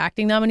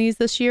acting nominees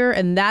this year,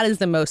 and that is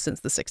the most since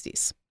the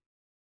 60s.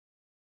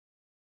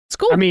 It's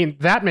cool. I mean,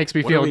 that makes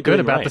me What are feel we good doing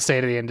about right? the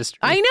state of the industry.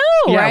 I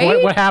know, yeah,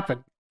 right? what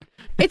happened?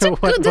 It's a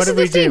What- good. what This did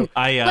is the we do? thing.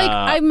 I Like,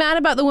 I'm mad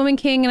about The Woman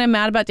King, and I'm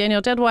mad about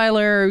Daniel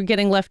Deadweiler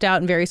getting left out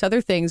and various other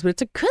things, but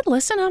it's a good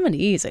list of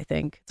nominees, I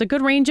think. It's a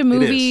good range of is.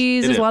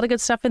 movies. It There's is. a lot of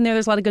good stuff in there.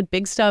 There's a lot of good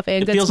big stuff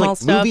and it good feels small like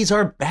stuff. movies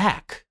are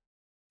back.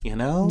 You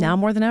know, Now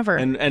more than ever.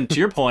 and to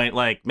your point,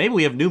 like maybe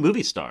we have new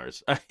movie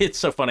stars. It's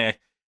so funny.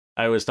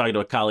 I was talking to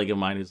a colleague of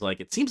mine who's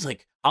like, it seems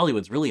like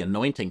Hollywood's really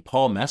anointing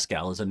Paul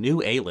Mescal as a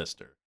new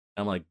A-lister.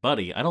 I'm like,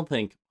 buddy, I don't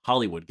think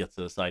Hollywood gets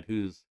to decide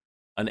who's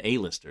an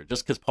A-lister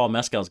just because Paul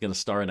Mescal is going to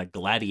star in a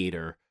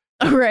Gladiator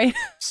Right.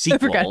 sequel. I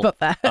forgot about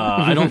that.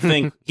 I don't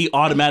think he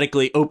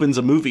automatically opens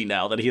a movie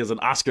now that he has an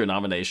Oscar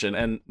nomination,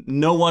 and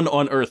no one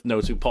on earth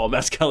knows who Paul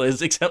Mescal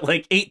is except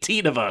like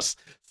 18 of us.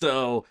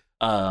 So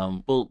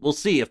we'll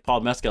see if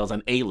Paul Mescal is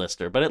an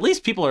A-lister, but at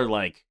least people are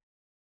like,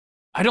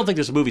 I don't think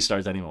there's movie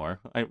stars anymore.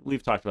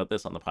 We've talked about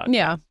this on the podcast.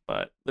 Yeah.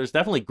 But there's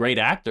definitely great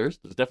actors.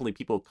 There's definitely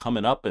people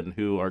coming up and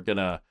who are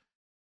gonna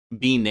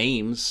be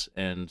names,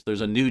 and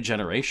there's a new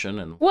generation.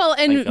 And Well,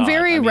 and thank God.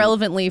 very I mean,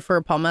 relevantly for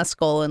Paul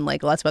Mescal and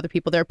like lots of other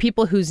people, there are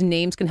people whose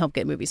names can help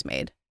get movies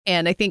made.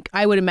 And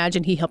I would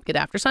imagine he helped get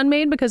Aftersun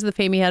made because of the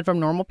fame he had from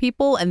Normal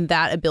People, and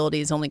that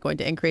ability is only going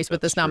to increase with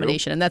That's this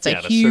nomination. true. And that's Yeah, a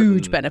that's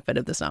huge certain. benefit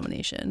of this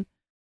nomination.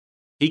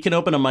 he can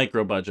open a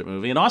micro budget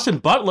movie, and Austin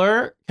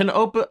Butler can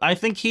open. I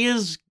think he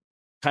is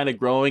kind of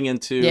growing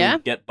into Yeah.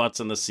 get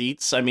butts in the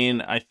seats. I mean,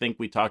 I think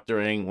we talked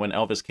during when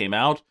Elvis came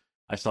out.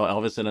 I saw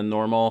Elvis in a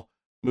normal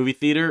movie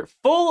theater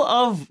full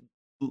of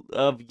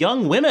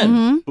young women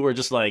Mhm. who were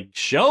just like,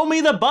 "Show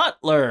me the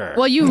butler."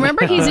 Well, you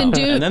remember he's in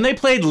Dune. And then they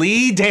played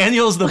Lee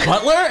Daniels the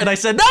butler, and I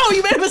said, "No,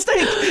 you made a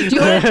mistake." Do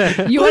you want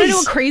to know a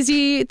Please.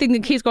 crazy thing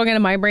that keeps going on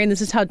in my brain?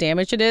 This is how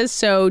damaged it is.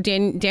 So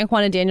Dan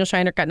Kwan and Daniel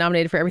Scheinert got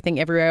nominated for Everything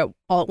Everywhere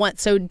All at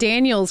Once. So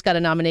Daniels got a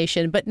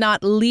nomination, but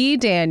not Lee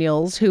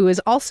Daniels, who has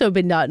also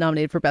been not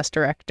nominated for Best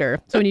Director.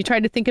 So when you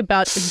try to think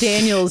about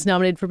Daniels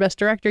nominated for Best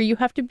Director, you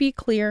have to be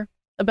clear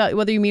about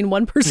whether you mean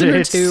one person or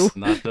It's- two.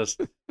 Not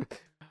just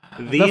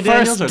The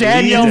first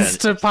Daniels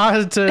to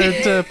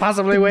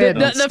possibly win.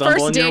 The stumble first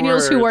on your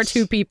Daniels who are words.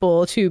 two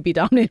people to be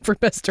nominated for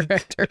Best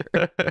Director.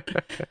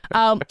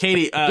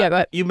 Katie, Yeah, go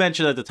ahead. you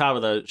mentioned at the top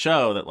of the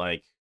show that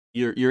like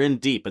you're in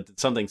deep, but did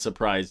something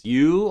surprise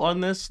you on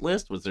this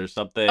list? Was there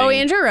something? Oh,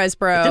 Andrew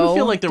Riseborough It didn't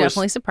feel like there was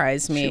definitely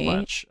surprised too me.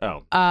 much.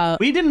 Oh,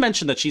 we didn't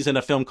mention that she's in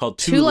a film called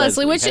To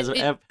Leslie, which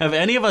have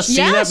any of us seen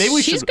Yes, that? Maybe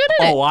we she's should good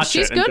in all it. watch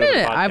She's it. and good do in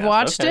the it. I've podcast.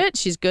 watched Okay. it.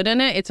 She's good in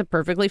it. It's a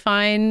perfectly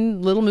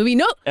fine little movie.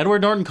 No,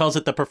 Edward Norton calls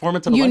it the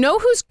performance of a you life. know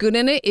who's good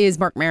in it is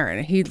Mark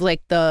Maron. He's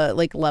like the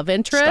love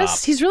interest.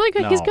 Stop. He's really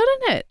good. He's No. good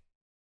in it.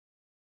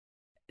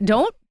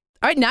 Don't.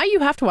 All right, now you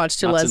have to watch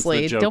To Not since The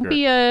Leslie. Don't Joker.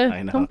 be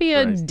I know,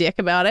 a right. dick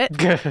about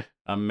it.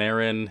 A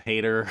Marin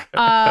hater.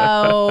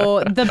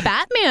 Oh, the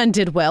Batman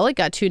did well. It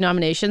got 2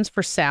 nominations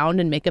for sound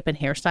and makeup and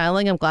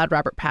hairstyling. I'm glad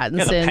Robert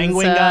Pattinson's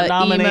Penguin got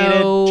nominated.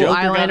 emo Joker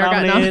got eyeliner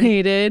got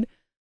nominated.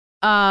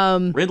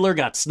 nominated. Riddler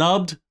got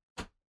snubbed.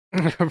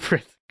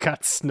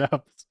 Got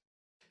snubbed.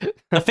 The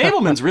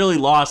Fablemans really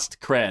lost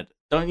cred,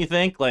 don't you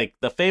think? Like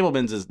the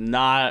Fablemans is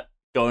not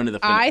going to the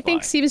finish I think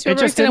line. Steven It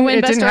Spielberg's just going to didn't. win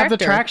It Best didn't have Director.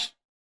 the traction.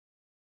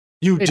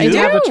 You It do. didn't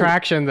have the do.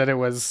 traction that it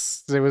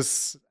was.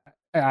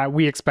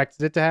 We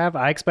expected it to have.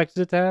 I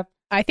expected it to have.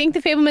 I think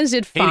the Fablemans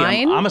did Katie,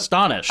 fine. I'm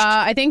astonished.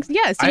 I think,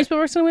 yeah, Steven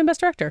Spielberg's going to win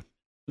Best Director.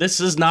 This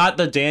is not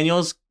the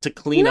Daniels to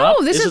clean No, up.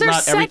 this is their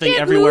not everything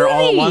second everywhere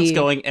all at once movie.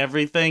 going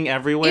everything It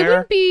everywhere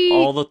would be.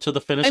 all to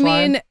the finish I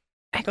line. mean,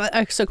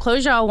 So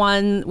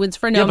Clojah wins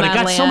for Yeah, but it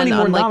got Nomadland. so many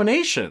more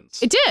nominations.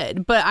 It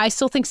did, but I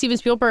still think Steven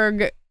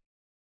Spielberg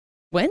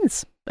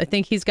wins. I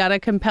think he's got a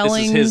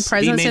compelling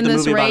presence in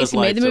this race. He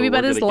made the movie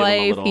about his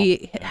life.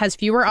 He has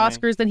fewer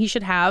Oscars than he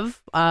should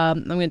have.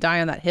 I'm going to die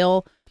on that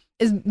hill.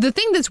 The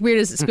thing that's weird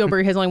is that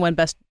Spielberg has only won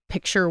Best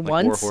Picture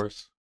once.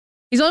 Warhorse.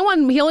 He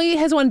only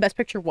has won Best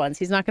Picture once.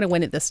 He's not going to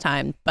win it this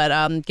time.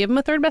 But give him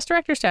a third Best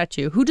Director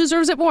statue. Who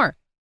deserves it more?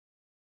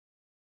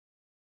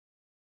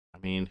 I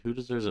mean, who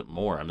deserves it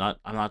more? I'm not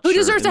Who sure.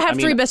 deserves to have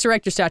three Best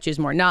Director statues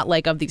more? Not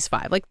like of these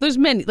five. Like there's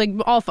many. Like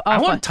all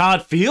I want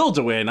Todd Field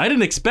to win. I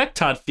didn't expect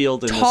Todd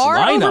Field in Tar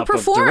this lineup overperformed.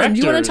 of directors.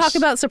 You want to talk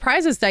about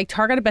surprises? Like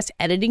Tar got a Best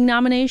Editing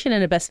nomination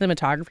and a Best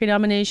Cinematography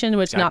nomination,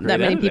 which not that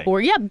many people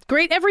were. Yeah,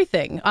 great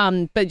everything.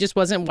 But it just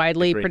wasn't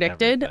widely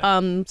predicted.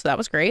 So that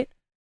was great.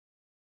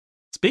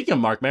 Speaking of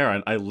Mark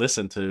Maron, I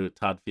listened to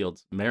Todd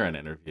Field's Maron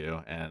interview,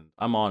 and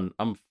I'm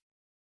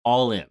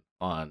all in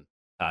on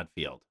Todd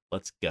Field.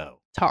 Let's go.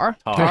 Tar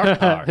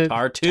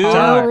 2.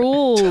 Tar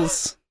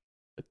rules.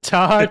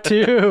 Tar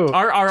 2.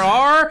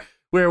 RRR,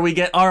 where we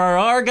get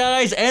RRR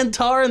guys and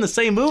Tar in the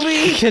same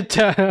movie.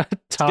 Tar.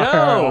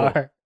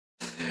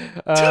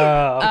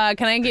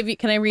 Can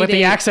I read with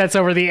the accents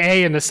over the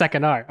A in the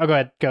second R? Oh,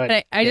 go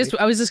ahead. I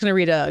was just going to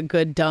read a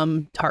good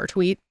dumb Tar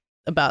tweet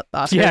about the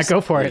Oscars. Yeah,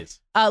 go for it.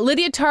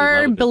 Lydia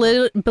Tarr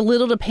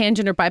belittled a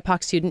pangender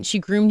BIPOC student. She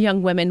groomed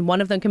young women.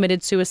 One of them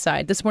committed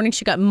suicide. This morning,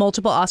 she got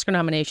multiple Oscar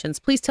nominations.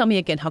 Please tell me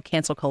again how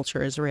cancel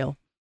culture is real.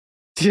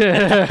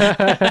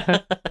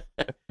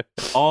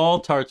 All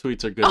Tar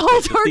tweets are good.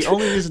 It's the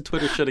only reason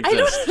Twitter should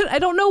exist. I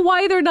don't know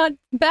why they're not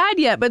bad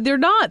yet, but they're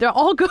not. They're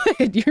all good.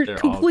 They're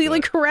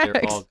completely correct.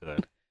 They're all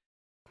good.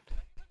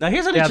 Now,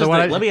 here's an interesting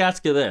thing. Let me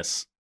ask you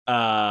this.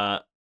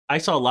 I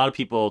saw a lot of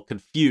people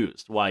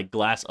confused why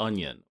Glass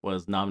Onion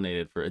was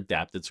nominated for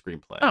adapted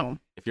screenplay. Oh,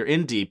 if you're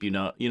in deep, you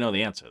know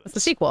the answer. It's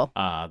a sequel.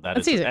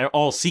 That's easy.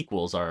 All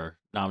sequels are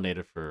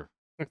nominated for.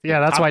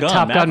 Yeah, that's why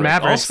Top Gun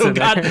Maverick also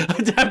got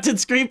adapted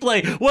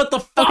screenplay. What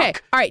the fuck? Okay,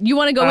 all right. You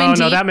want to go in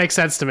deep? Oh no, that makes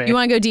sense to me. You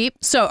want to go deep?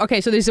 So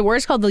there's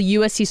awards called the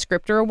USC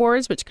Scripter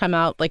Awards, which come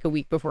out like a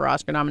week before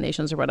Oscar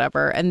nominations or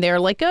whatever, and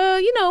they're like,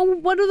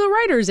 what are the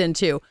writers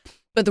into?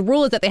 But the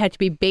rule is that they have to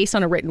be based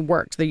on a written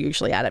work. So they're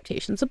usually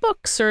adaptations of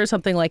books or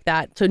something like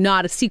that. So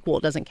not a sequel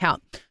doesn't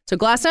count. So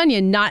Glass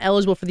Onion, not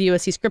eligible for the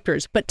USC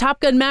Scripters. But Top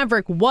Gun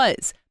Maverick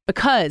was,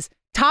 because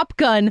Top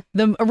Gun,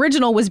 the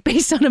original, was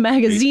based on a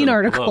magazine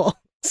article.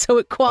 So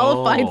it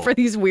qualified for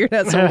these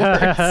weird-ass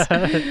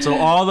awards. So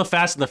all the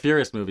Fast and the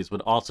Furious movies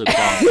would also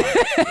qualify.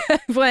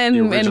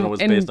 The original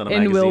was based on a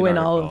magazine will win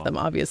article. All of them,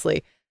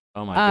 obviously.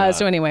 Oh my God.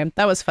 So anyway,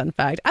 that was a fun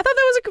fact. I thought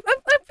that was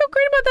I feel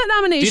great about that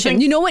nomination.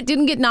 You know what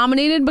didn't get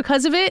nominated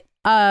because of it?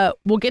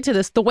 We'll get to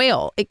this. The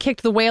Whale. It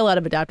kicked The Whale out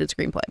of adapted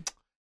screenplay.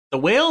 The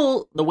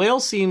Whale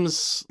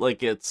seems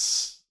like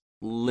it's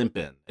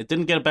limping. It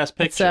didn't get a Best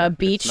Picture. It's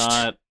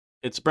beached.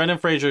 It's Brendan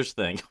Fraser's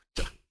thing.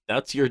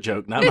 That's your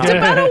joke, not mine. It's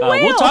about a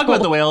whale. We'll talk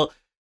about The Whale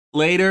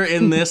later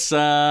in this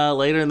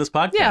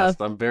podcast. Yeah.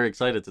 I'm very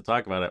excited to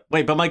talk about it.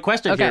 Wait, but my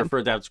question here for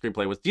adapted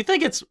screenplay was: do you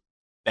think it's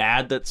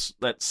bad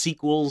that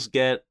sequels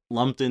get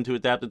lumped into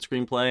adapted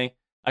screenplay?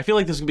 I feel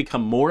like this can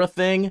become more a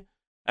thing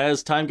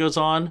as time goes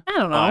on. I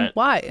don't know.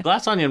 Why?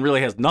 Glass Onion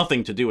really has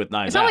nothing to do with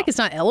Knives Out. It's not like it's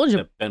not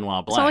eligible.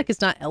 Benoit Blanc. It's not like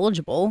it's not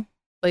eligible.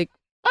 Like,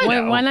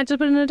 why not just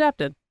put it in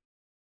adapted?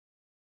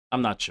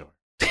 I'm not sure.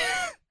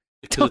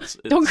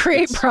 Don't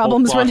create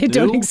problems where they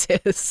don't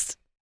exist.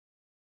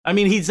 I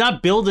mean, he's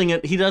not building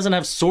it. He doesn't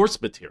have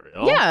source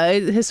material. Yeah,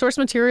 his source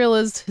material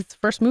is his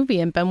first movie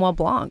in Benoit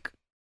Blanc.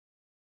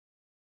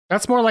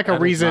 That's more like a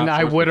reason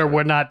I would or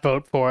would not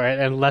vote for it,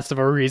 and less of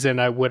a reason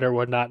I would or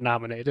would not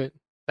nominate it.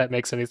 That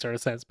makes any sort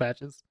of sense,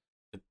 Patches.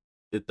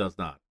 It does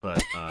not,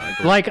 but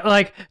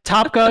like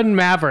Top Gun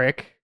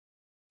Maverick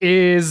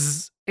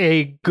is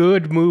a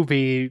good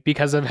movie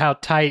because of how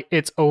tight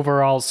its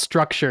overall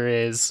structure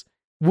is,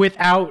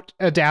 without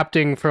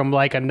adapting from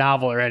like a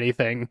novel or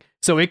anything.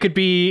 So it could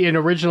be an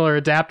original or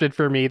adapted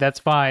for me. That's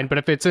fine. But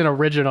if it's an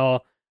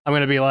original, I'm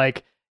gonna be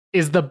like,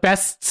 is the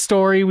best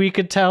story we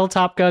could tell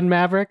Top Gun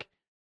Maverick?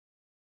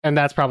 And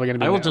that's probably going to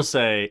be. I will just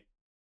say,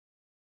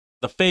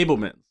 The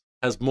Fabelmans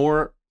has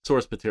more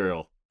source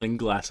material than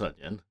Glass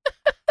Onion.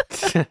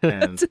 And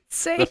that's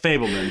insane. The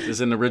Fabelmans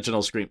is an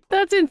original screenplay.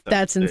 That's insane.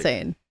 That's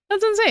insane.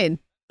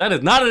 That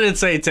is not an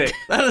insane take.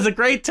 That is a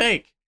great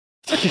take.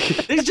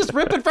 He's just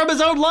ripping from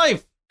his own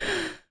life.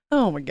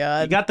 Oh my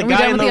God! You got the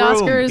guy in the room.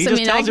 Oscars? He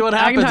just tells you what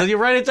happens, and you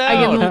write it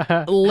down. I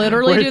can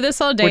literally do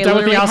this all day. We're done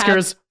with the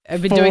Oscars.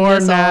 I've been doing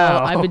this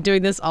all. I've been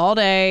doing this all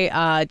day.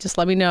 Just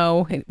let me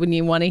know when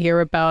you want to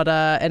hear about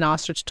an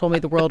ostrich told me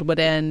the world would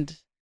end.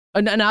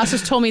 An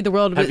ostrich told me the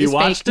world Have is you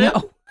watched fake. it?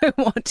 No,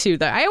 I want to.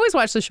 I always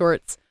watch the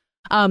shorts.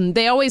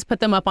 They always put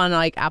them up on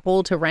like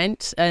Apple to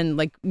rent, and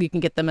like you can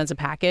get them as a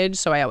package.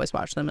 So I always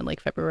watch them in like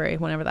February,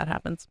 whenever that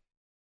happens.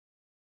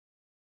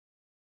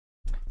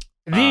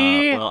 The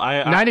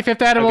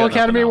 95th Animal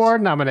Academy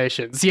Award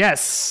nominations.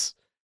 Yes,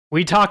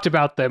 we talked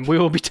about them. We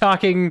will be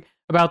talking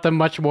about them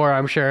much more,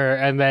 I'm sure.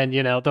 And then,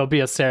 there'll be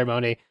a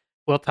ceremony.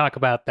 We'll talk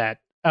about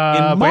that.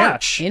 In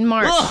March. In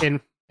March.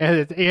 Ugh.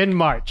 In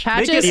March.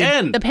 Make Patches, it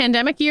end. the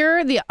pandemic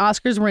year, the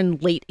Oscars were in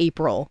late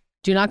April.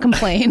 Do not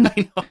complain.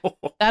 I know.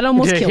 That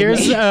almost killed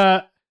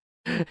me.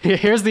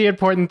 Here's the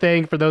important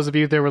thing for those of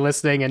you that were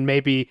listening and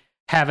maybe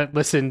haven't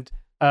listened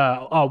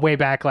way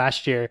back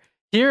last year.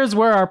 Here's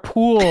where our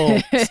pool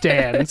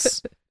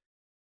stands.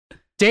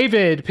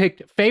 David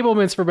picked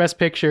Fabelmans for Best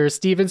Picture,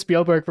 Steven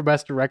Spielberg for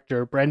Best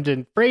Director,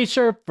 Brendan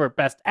Fraser for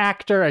Best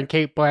Actor, and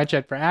Cate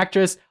Blanchett for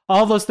Actress.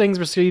 All those things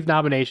received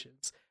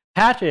nominations.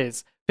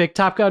 Patches picked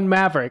Top Gun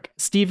Maverick,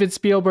 Steven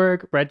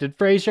Spielberg, Brendan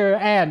Fraser,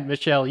 and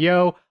Michelle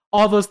Yeoh.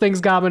 All those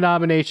things got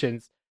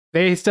nominations.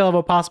 They still have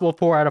a possible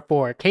 4 out of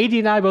 4. Katie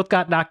and I both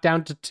got knocked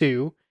down to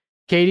 2.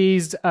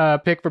 Katie's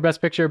pick for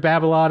Best Picture,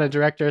 Babylon, and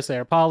Director,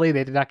 Sarah Polley.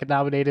 They did not get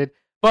nominated.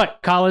 But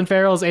Colin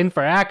Farrell's in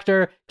for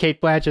Actor,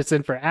 Cate Blanchett's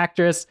in for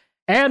Actress,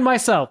 and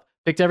myself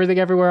picked Everything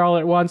Everywhere All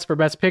at Once for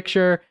Best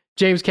Picture,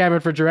 James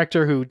Cameron for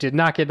Director, who did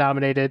not get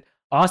nominated,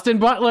 Austin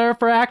Butler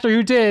for Actor,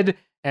 who did,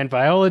 and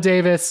Viola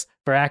Davis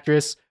for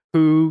Actress,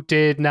 who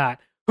did not.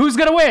 Who's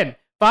going to win?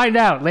 Find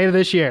out later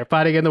this year,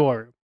 Fighting in the War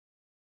Room.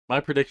 My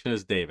prediction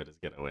is David is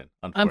going to win.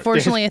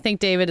 Unfortunately, I think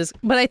David is,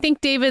 but I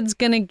think David's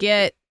going to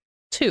get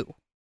 2.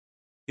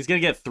 He's going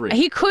to get 3.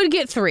 He could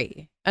get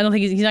 3. I don't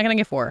think he's not going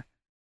to get 4.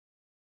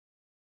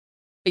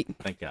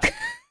 Thank God.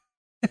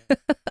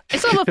 I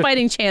still have a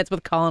fighting chance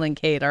with Colin and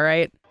Kate, all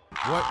right?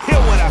 What? Hear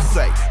what I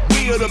say.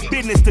 We are the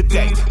business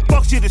today.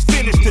 Fuck shit is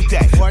finished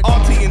today.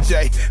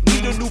 RT&J,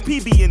 we the new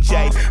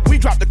PB&J. We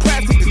dropped the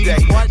classic today.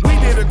 We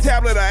did a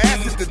tablet of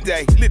acid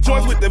today. Lit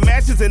joints with the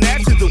matches and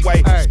actions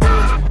away.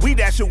 We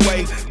dash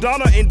away.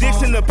 Donna and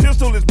Dixon, the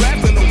pistol is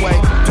blasting away.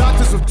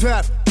 Doctors of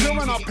death,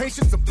 killing our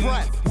patients of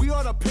breath. We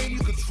are the pain you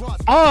can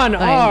trust. On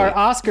our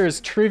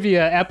Oscars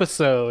trivia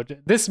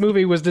episode, this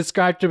movie was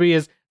described to me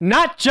as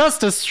not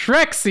just a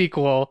Shrek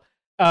sequel.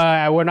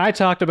 When I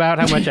talked about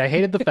how much I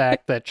hated the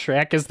fact that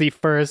Shrek is the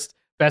first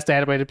Best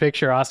Animated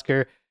Picture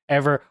Oscar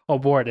ever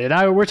awarded.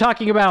 We're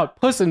talking about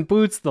Puss in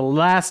Boots: The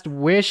Last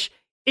Wish.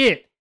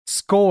 It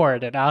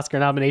scored an Oscar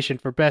nomination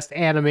for Best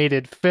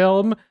Animated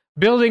Film,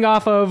 building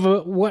off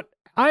of what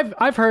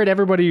I've heard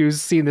everybody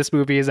who's seen this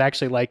movie has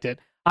actually liked it.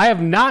 I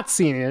have not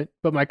seen it,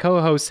 but my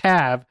co-hosts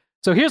have.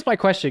 So here's my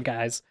question,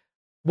 guys.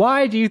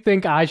 Why do you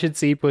think I should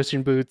see Puss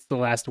in Boots: The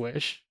Last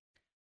Wish?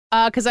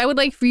 Because I would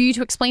like for you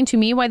to explain to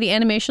me why the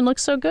animation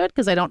looks so good,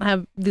 because I don't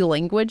have the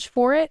language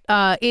for it.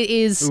 It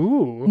is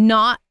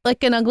not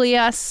like an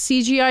ugly-ass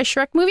CGI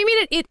Shrek movie. I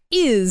mean, it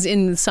is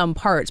in some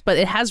parts, but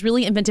it has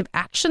really inventive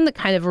action that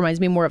kind of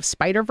reminds me more of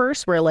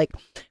Spider-Verse, where, like,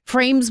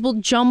 frames will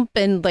jump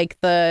and, like,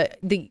 the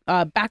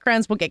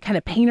backgrounds will get kind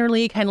of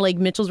painterly, kind of like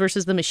Mitchell's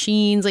versus the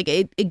Machines. Like,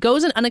 it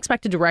goes in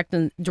unexpected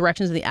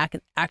directions in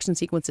the action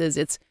sequences.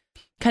 It's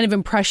kind of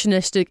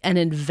impressionistic and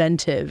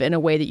inventive in a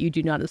way that you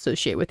do not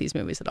associate with these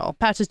movies at all.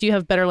 Patches, do you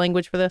have better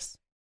language for this?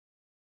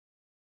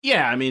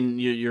 Yeah, I mean,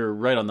 you're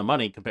right on the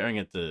money. Comparing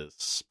it to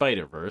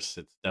Spider-Verse,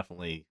 it's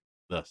definitely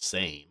the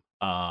same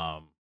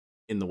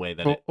in the way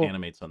that it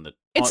animates on the...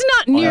 It's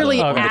not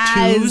nearly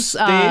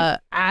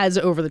as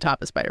over the top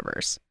as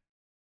Spider-Verse.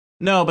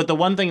 No, but the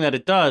one thing that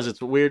it does,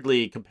 it's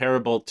weirdly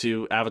comparable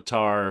to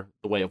Avatar: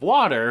 The Way of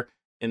Water,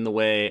 in the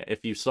way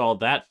if you saw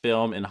that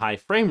film in high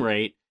frame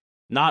rate,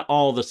 not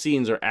all the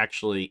scenes are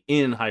actually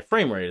in high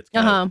frame rate. It's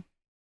kind of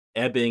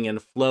ebbing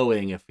and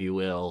flowing, if you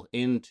will,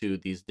 into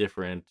these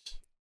different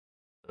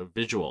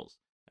visuals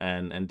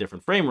and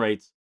different frame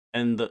rates.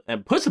 And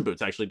Puss in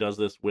Boots actually does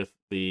this with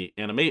the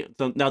animation.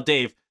 So now,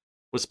 Dave,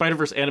 was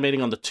Spider-Verse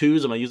animating on the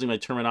 2s? Am I using my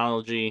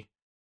terminology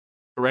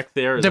correct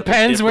there?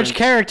 Depends which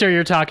character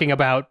you're talking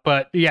about,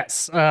 but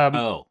yes.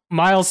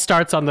 Miles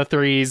starts on the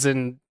 3s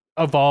and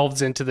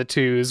evolves into the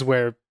 2s,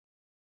 where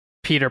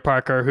Peter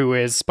Parker, who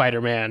is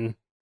Spider-Man,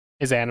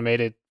 is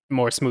animated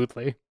more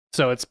smoothly.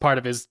 So it's part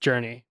of his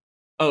journey.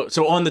 Oh,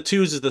 so on the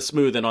 2s is the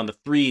smooth, and on the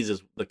 3s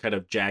is the kind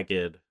of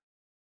jagged.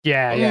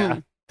 Yeah.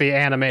 The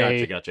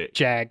anime gotcha.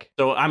 jag.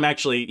 So I'm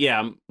actually,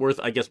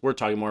 I guess we're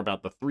talking more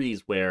about the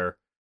 3s where,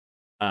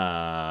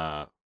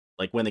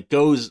 like when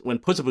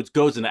Puss in Boots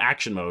goes into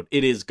action mode,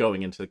 it is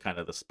going into kind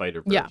of the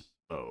Spider-Verse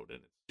mode, and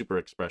it's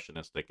super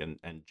expressionistic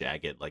and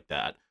jagged like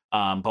that.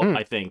 But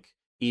I think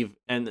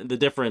and the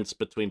difference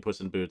between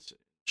Puss in Boots,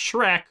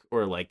 Shrek,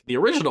 or like the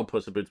original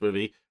Puss in Boots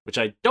movie, which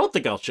I don't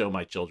think I'll show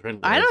my children.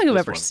 I don't think I've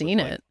ever seen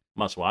it.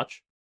 Must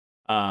watch.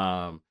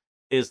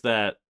 Is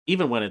that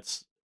even when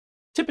it's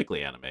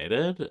typically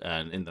animated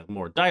and in the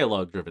more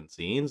dialogue-driven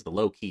scenes, the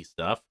low-key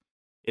stuff,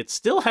 it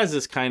still has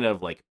this kind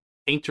of like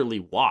painterly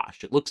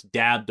wash. It looks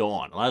dabbed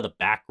on. A lot of the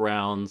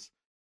backgrounds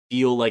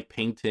feel like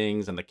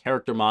paintings, and the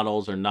character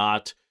models are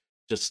not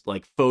just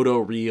like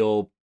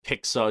photoreal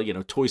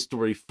Pixar, Toy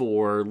Story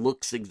 4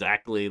 looks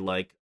exactly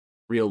like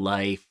real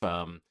life.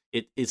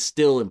 It is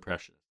still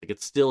impressionistic.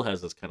 It still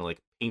has this kind of like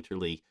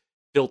painterly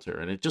filter,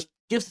 and it just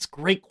gives this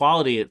great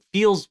quality. It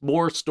feels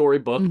more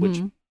storybook,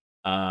 which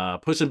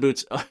Puss in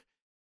Boots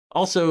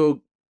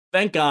also,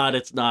 thank God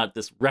it's not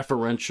this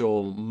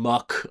referential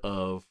muck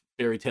of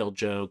fairy tale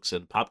jokes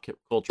and pop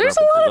culture. There's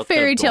a lot of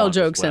fairy tale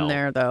jokes in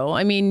there, though.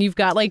 I mean, you've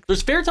got like...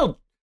 There's fairy tale...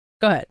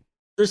 Go ahead.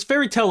 there's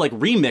fairy tale like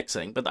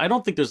remixing, but I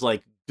don't think there's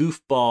like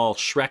goofball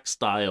Shrek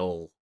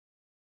style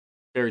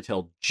fairy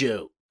tale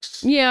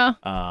jokes. Yeah.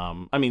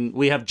 I mean,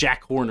 we have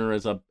Jack Horner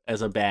as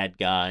a bad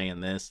guy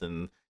in this,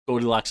 and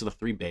Goldilocks and the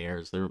Three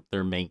Bears.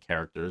 They're main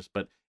characters,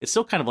 but it's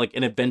still kind of like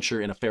an adventure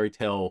in a fairy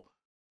tale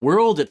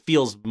world. It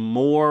feels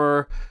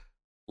more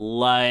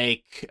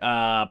like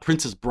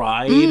Princess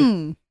Bride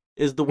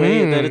is the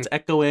way that it's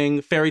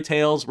echoing fairy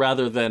tales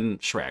rather than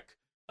Shrek.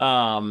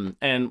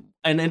 And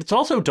it's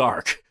also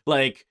dark.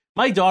 Like,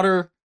 my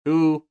daughter,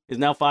 who is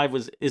now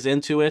 5, is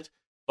into it,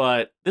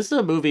 but this is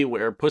a movie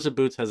where Puss in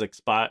Boots has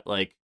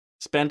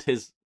spent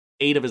his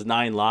 8 of his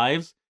 9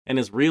 lives and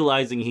is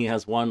realizing he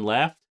has 1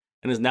 left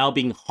and is now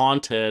being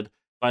haunted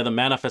by the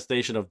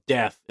manifestation of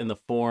death in the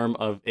form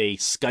of a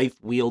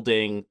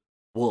scythe-wielding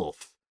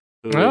wolf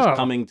who is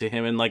coming to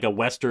him in like a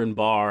Western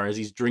bar as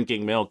he's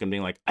drinking milk and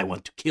being like, "I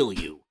want to kill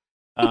you."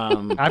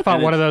 I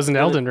fought one of those in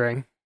Elden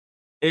Ring.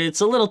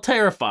 It's a little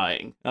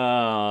terrifying,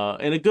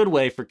 in a good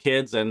way for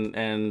kids, and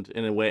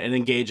in a way, an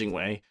engaging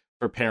way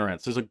for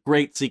parents. There's a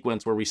great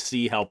sequence where we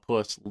see how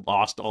Puss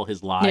lost all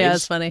his lives. Yeah,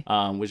 it's funny.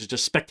 Which is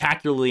just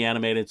spectacularly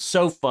animated,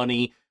 so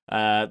funny.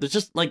 There's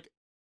just like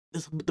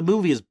the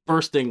movie is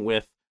bursting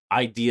with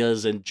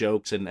ideas and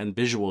jokes and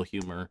visual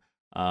humor.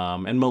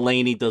 And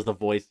Mulaney does the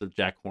voice of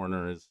Jack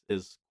Horner,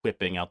 is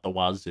quipping out the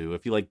wazoo.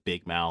 If you like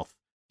Big Mouth,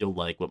 you'll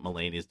like what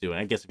Mulaney is doing.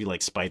 I guess if you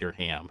like Spider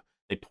Ham,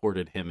 they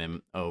ported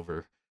him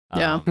over.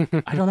 Yeah.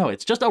 I don't know.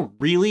 It's just a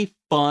really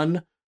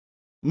fun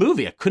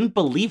movie. I couldn't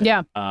believe it.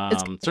 Yeah.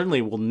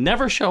 Certainly will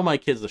never show my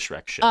kids the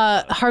Shrek shit.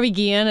 Harvey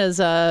Guillen is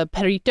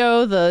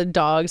Perrito, the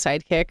dog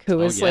sidekick,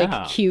 who is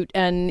like cute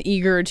and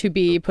eager to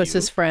be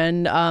Puss's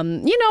friend.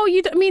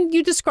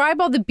 You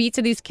describe all the beats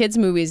of these kids'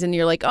 movies and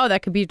you're like, oh,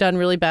 that could be done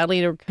really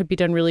badly or could be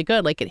done really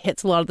good. Like, it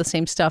hits a lot of the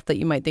same stuff that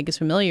you might think is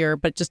familiar,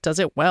 but just does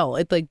it well.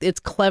 It's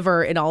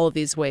clever in all of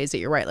these ways that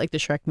you're right. Like, the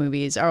Shrek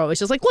movies are always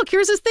just like, look,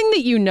 here's this thing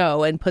that you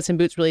know, and Puss in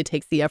Boots really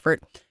takes the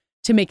effort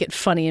to make it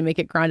funny and make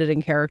it grounded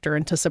in character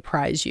and to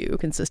surprise you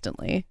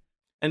consistently.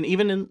 And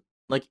even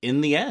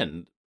in the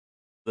end,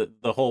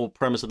 the whole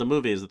premise of the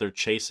movie is that they're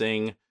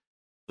chasing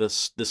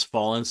this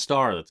fallen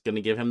star that's going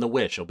to give him the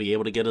wish. He'll be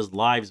able to get his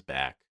lives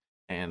back.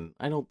 And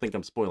I don't think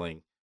I'm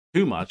spoiling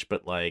too much,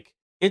 but like,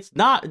 it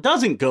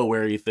doesn't go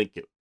where you think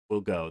it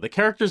will go. The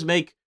characters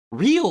make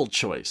real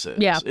choices.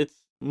 Yeah.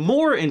 It's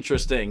more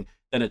interesting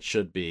than it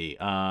should be.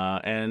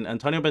 And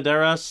Antonio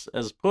Banderas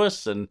as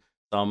Puss and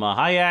Salma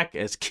Hayek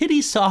as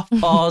Kitty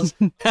Softpaws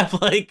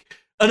have like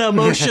an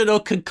emotional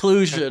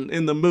conclusion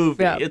in the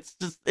movie. Yeah.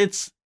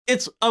 It's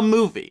a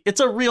movie. It's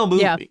a real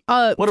movie.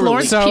 Yeah.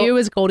 Florence Pugh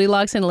as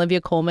Goldilocks and Olivia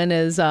Colman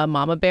as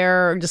Mama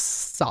Bear are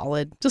just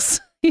solid.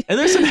 And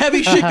there's some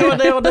heavy shit going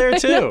down there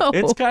too.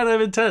 It's kind of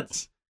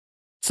intense.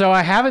 So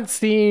I haven't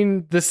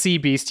seen The Sea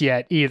Beast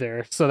yet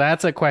either, so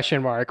that's a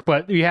question mark.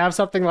 But you have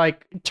something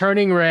like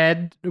Turning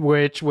Red,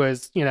 which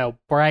was,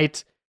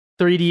 bright,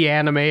 3D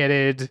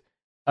animated,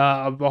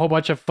 a whole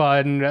bunch of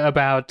fun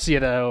about,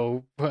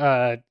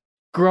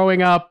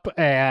 growing up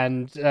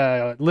and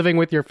living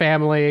with your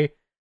family.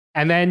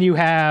 And then you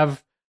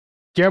have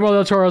Guillermo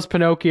del Toro's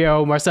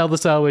Pinocchio, Marcel the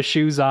Shell with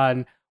Shoes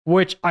On,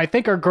 which I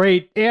think are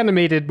great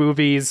animated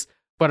movies,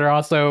 but are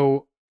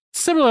also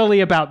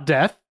similarly about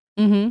death.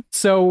 Mm-hmm.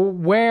 So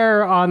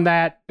where on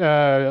that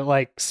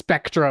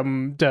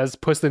spectrum does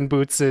Puss in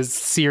Boots'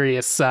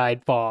 serious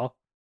side fall?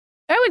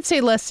 I would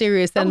say less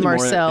serious than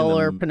Marcel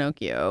or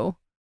Pinocchio.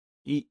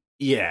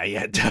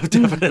 Yeah,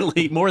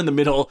 definitely more in the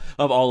middle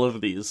of all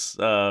of these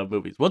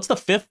movies. What's the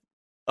 5th?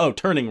 Oh,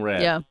 Turning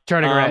Red. Yeah,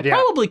 Turning Red. Yeah,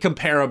 probably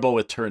comparable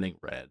with Turning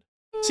Red.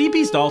 Sea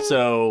Beast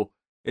also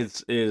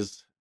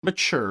is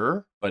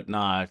mature, but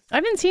not. I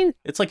haven't seen.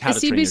 It's like How to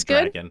Train Your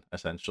Dragon,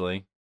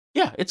 essentially.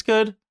 Yeah, it's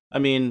good. I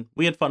mean,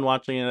 we had fun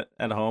watching it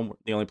at home.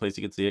 The only place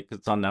you could see it because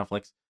it's on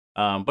Netflix.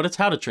 But it's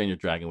How to Train Your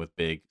Dragon with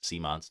big sea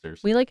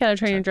monsters. We like How to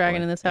Train Your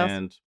Dragon in this house.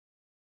 And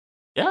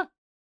yeah.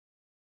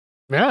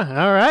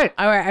 Yeah, all right.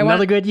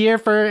 Another good year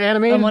for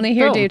animated. I want to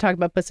hear Dave talk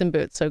about Puss in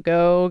Boots, so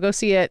go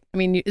see it. I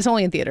mean, it's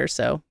only in theaters,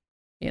 so,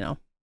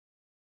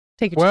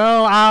 take your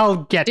Well,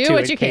 I'll get Do to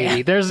what it, you can.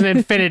 Katie. There's an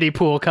infinity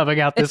pool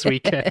coming out this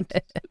weekend.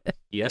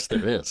 Yes,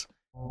 there is.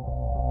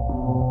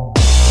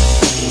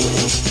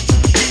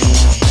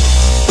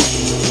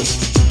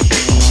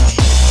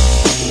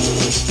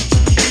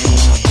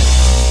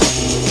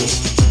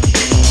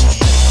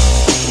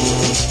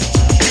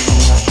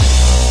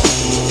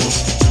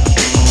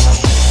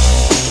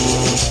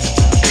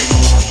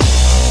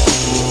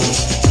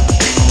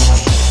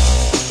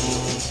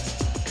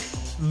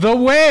 The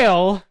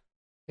Whale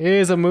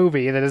is a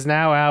movie that is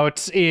now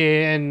out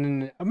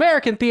in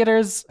American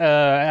theaters.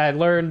 I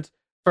learned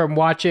from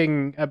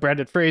watching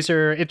Brendan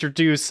Fraser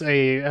introduce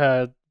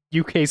a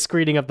UK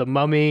screening of The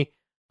Mummy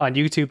on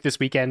YouTube this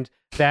weekend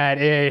that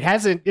it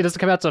doesn't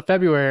come out till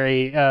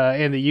February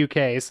in the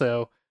UK.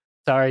 So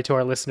sorry to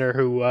our listener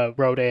who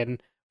wrote in.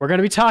 We're going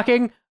to be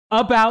talking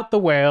about The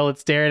Whale.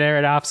 It's Darren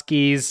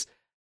Aronofsky's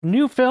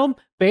new film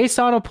based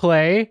on a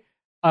play.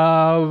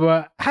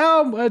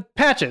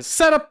 Patches,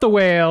 set up The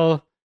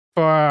Whale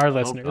for our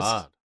listeners. Oh,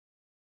 God.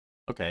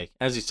 Okay.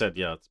 As you said,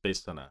 yeah, it's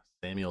based on a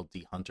Samuel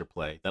D. Hunter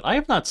play that I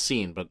have not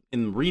seen, but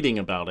in reading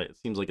about it, it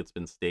seems like it's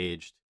been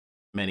staged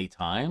many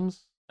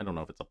times. I don't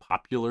know if it's a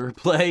popular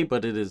play,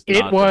 but it is.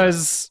 It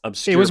was play.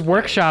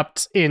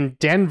 workshopped in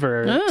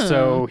Denver,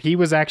 so he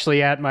was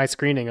actually at my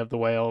screening of The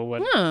Whale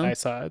when I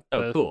saw it.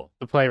 Cool.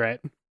 The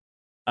playwright.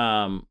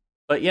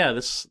 But yeah,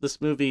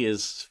 this movie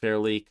is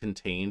fairly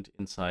contained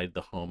inside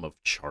the home of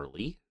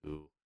Charlie,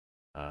 who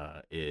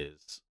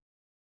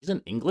he's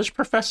an English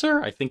professor.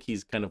 I think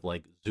he's kind of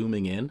like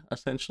zooming in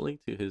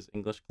essentially to his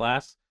English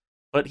class.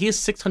 But he is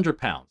 600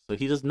 pounds, so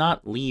he does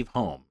not leave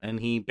home, and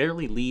he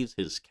barely leaves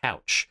his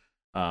couch.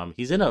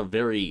 He's in a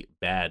very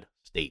bad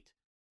state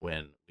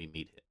when we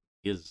meet him.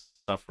 He is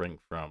suffering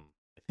from,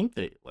 I think,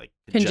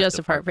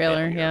 congestive heart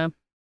failure, yeah.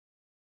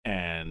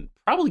 And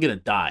probably going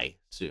to die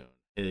soon.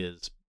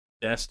 His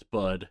best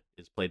bud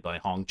is played by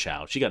Hong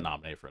Chow. She got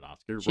nominated for an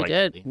Oscar. She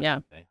did, yeah.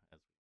 Okay, as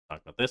we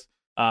talk about this.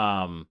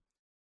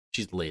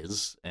 She's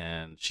Liz,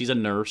 and she's a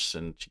nurse,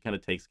 and she kind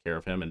of takes care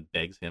of him and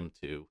begs him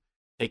to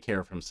take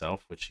care of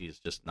himself, which he's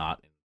just not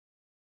in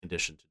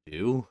condition to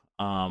do.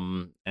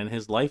 And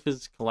his life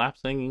is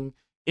collapsing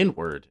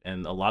inward,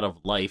 and a lot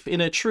of life in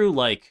a true,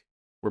 like,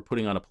 we're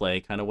putting on a play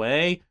kind of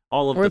way.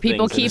 All of where the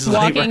people things keep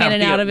walking in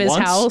and out of his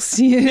house.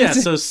 Yeah,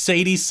 so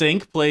Sadie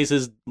Sink plays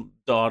his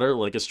daughter,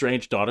 like a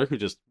strange daughter who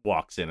just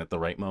walks in at the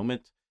right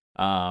moment,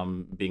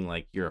 being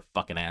like, you're a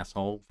fucking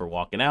asshole for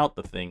walking out.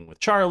 The thing with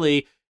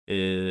Charlie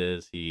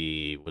is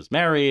he was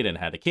married and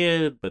had a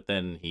kid, but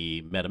then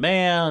he met a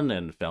man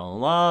and fell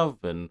in love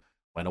and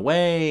went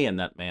away, and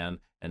that man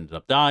ended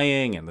up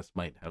dying, and this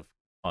might have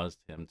caused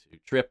him to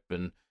trip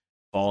and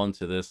fall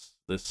into this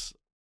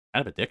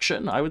kind of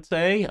addiction, I would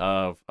say,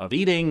 of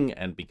eating,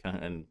 and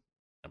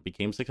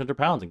became 600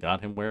 pounds and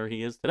got him where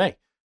he is today.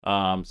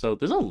 So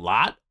there's a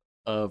lot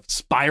of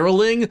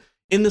spiraling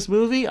in this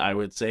movie. I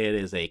would say it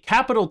is a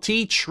capital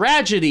T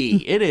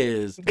tragedy. It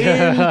is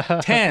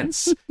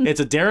intense. It's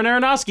a Darren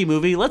Aronofsky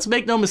movie. Let's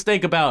make no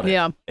mistake about it.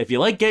 Yeah. If you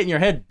like getting your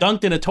head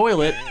dunked in a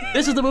toilet,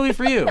 this is the movie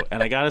for you.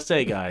 And I gotta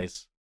say,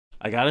 guys,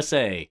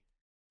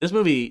 this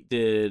movie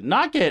did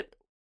not get...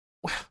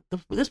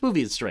 This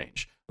movie is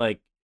strange. Like,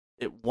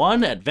 it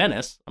won at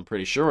Venice, I'm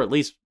pretty sure. At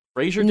least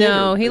Fraser did.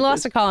 No, he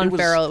lost to Colin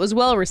Farrell. It was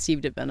well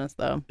received at Venice,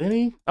 though. Did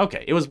he?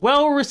 Okay, it was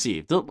well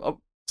received.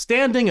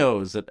 Standing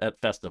O's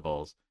at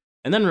festivals.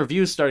 And then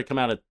reviews started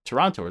coming out of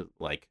Toronto,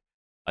 like,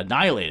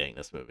 annihilating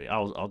this movie.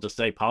 I'll just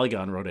say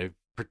Polygon wrote a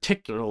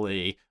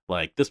particularly,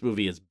 like, this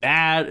movie is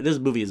bad, this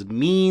movie is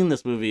mean,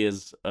 this movie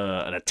is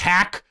an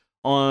attack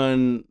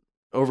on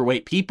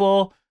overweight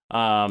people.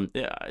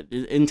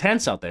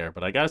 Intense out there,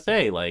 but I gotta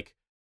say, like,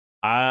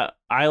 I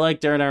like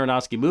Darren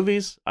Aronofsky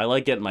movies. I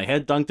like getting my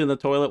head dunked in the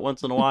toilet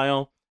once in a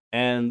while,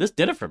 and this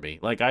did it for me.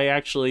 Like, I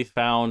actually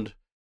found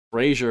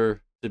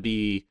Fraser to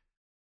be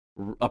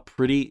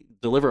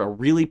deliver a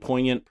really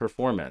poignant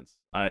performance.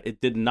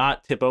 It did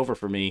not tip over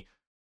for me,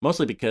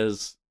 mostly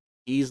because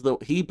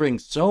he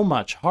brings so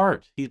much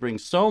heart. He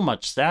brings so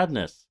much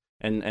sadness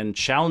and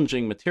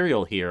challenging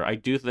material here. I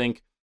do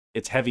think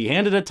it's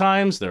heavy-handed at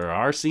times. There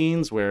are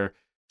scenes where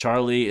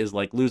Charlie is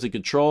like losing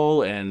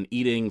control and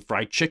eating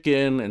fried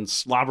chicken and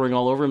slobbering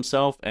all over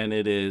himself, and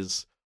it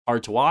is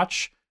hard to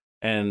watch,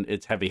 and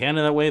it's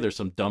heavy-handed that way. There's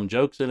some dumb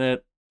jokes in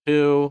it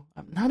too.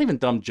 Not even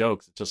dumb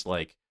jokes. It's just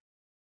like,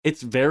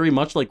 it's very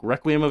much like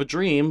Requiem of a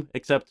Dream,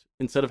 except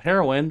instead of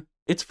heroin,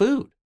 it's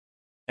food,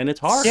 and it's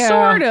hard. Yeah,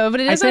 sort of,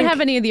 but it doesn't have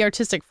any of the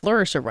artistic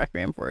flourish of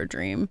Requiem for a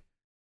Dream.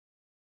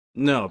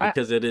 No,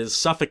 because it is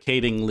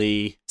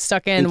suffocatingly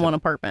stuck in one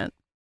apartment.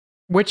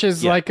 Which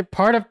is like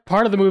part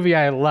of the movie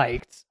I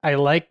liked. I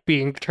like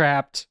being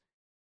trapped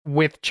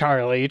with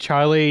Charlie.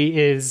 Charlie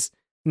is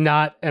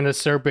not an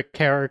acerbic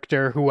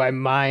character who I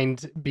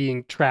mind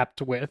being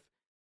trapped with.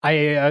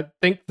 I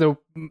think the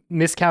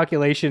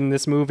miscalculation in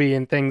this movie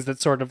and things that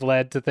sort of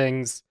led to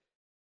things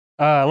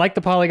like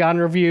the Polygon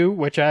review,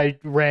 which I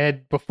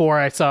read before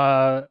I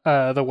saw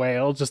The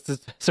Whale, just to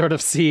sort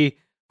of see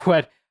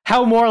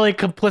how morally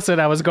complicit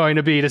I was going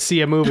to be to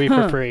see a movie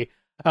for free.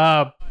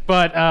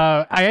 But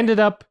I ended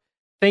up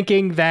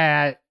thinking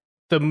that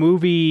the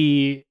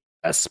movie,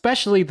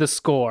 especially the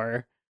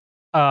score,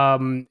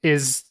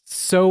 is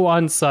so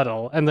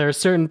unsubtle, and there are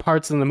certain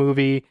parts in the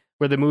movie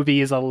where the movie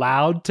is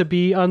allowed to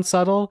be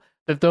unsubtle,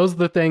 that those are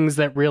the things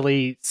that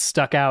really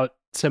stuck out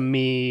to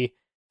me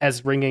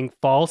as ringing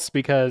false,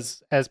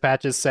 because, as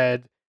Patches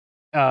said,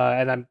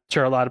 and I'm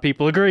sure a lot of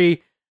people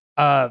agree,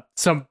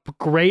 some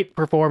great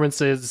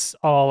performances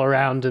all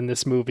around in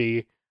this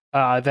movie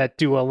that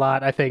do a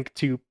lot, I think,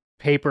 to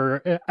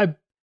paper...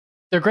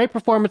 They're great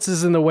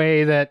performances in the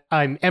way that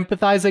I'm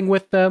empathizing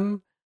with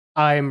them.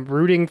 I'm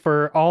rooting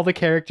for all the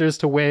characters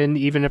to win,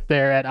 even if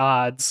they're at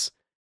odds.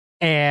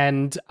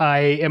 And I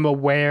am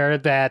aware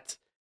that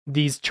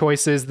these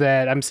choices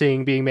that I'm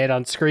seeing being made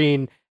on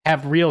screen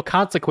have real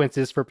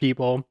consequences for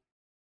people.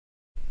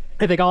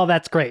 I think all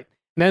that's great.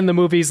 And then the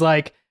movie's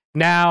like,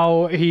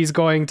 now he's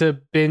going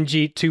to binge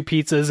eat 2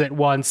 pizzas at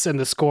once, and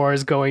the score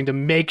is going to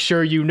make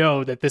sure you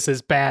know that this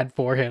is bad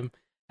for him.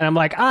 And I'm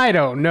like, I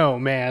don't know,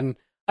 man.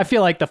 I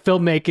feel like the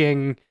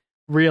filmmaking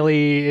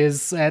really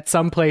is at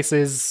some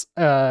places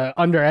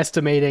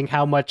underestimating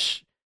how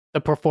much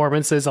the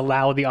performances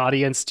allow the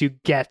audience to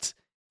get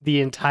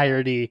the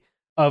entirety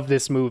of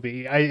this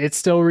movie. It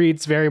still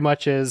reads very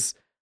much as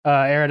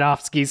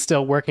Aronofsky's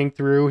still working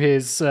through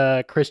his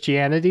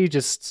Christianity,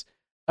 just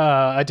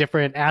a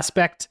different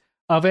aspect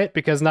of it,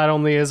 because not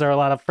only is there a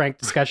lot of frank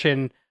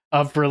discussion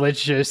of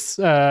religious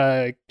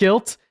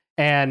guilt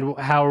and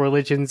how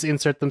religions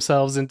insert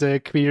themselves into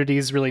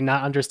communities, really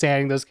not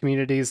understanding those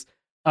communities,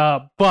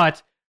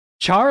 but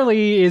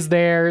Charlie is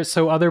there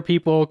so other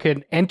people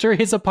can enter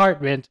his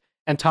apartment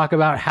and talk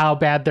about how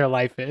bad their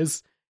life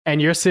is.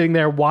 And you're sitting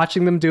there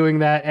watching them doing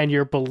that, and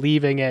you're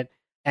believing it.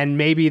 And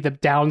maybe the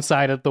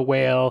downside of The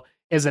Whale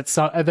is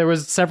that there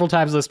was several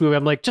times in this movie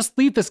I'm like, just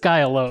leave this guy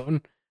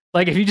alone.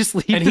 Like, if you just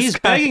leave and this he's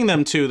guy... begging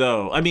them to,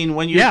 though. I mean,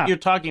 when you're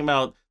talking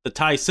about the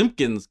Ty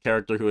Simpkins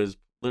character, who is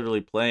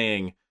literally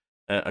playing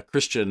a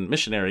Christian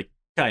missionary,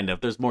 kind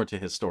of. There's more to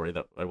his story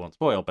that I won't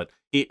spoil, but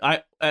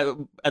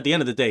at the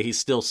end of the day, he's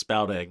still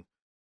spouting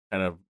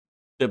kind of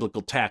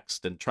biblical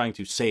text and trying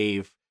to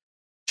save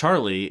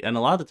Charlie. And a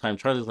lot of the time,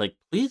 Charlie's like,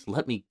 "Please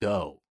let me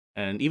go."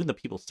 And even the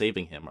people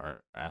saving him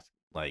are asking,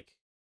 like,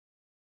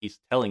 he's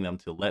telling them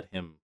to let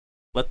him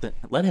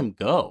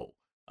go.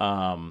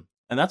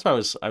 And that's why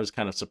I was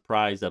kind of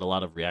surprised that a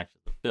lot of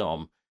reactions to the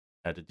film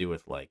had to do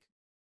with like,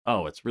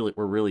 oh,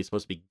 we're really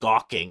supposed to be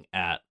gawking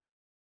at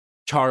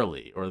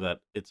Charlie, or that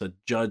it's a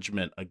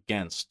judgment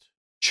against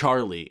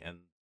Charlie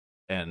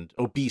and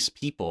obese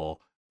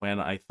people, when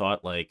I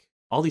thought, like,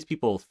 all these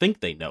people think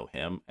they know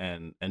him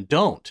and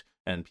don't,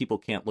 and people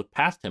can't look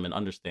past him and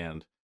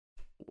understand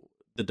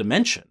the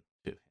dimension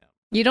to him.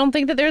 You don't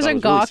think that there's a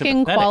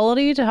gawking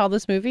quality to how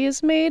this movie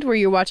is made, where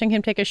you're watching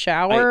him take a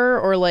shower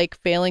or like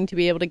failing to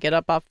be able to get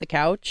up off the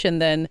couch,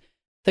 and then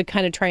the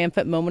kind of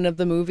triumphant moment of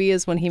the movie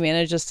is when he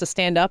manages to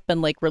stand up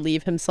and like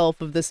relieve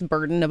himself of this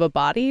burden of a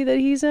body that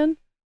he's in?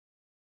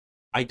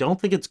 I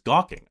don't think it's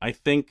gawking. I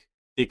think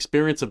the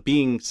experience of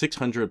being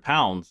 600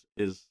 pounds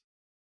is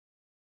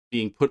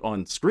being put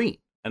on screen.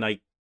 And I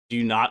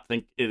do not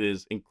think it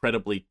is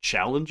incredibly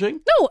challenging.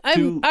 No,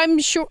 I'm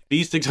sure.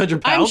 Be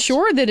 600 pounds? I'm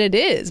sure that it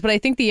is. But I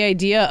think the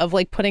idea of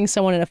like putting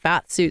someone in a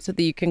fat suit so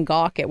that you can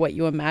gawk at what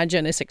you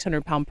imagine a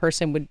 600-pound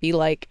person would be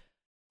like.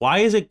 Why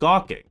is it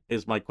gawking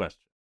is my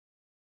question.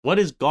 What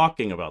is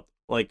gawking about?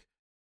 Like,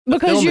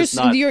 because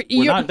we're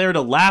not there to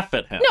laugh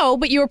at him. No,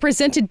 but you were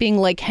presented being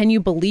like, can you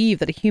believe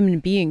that a human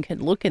being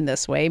can look in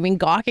this way? I mean,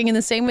 gawking in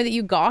the same way that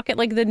you gawk at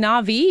like the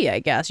Na'vi, I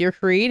guess. You're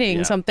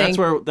creating something.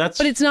 But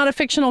it's not a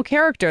fictional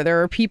character.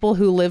 There are people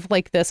who live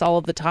like this all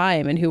of the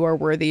time and who are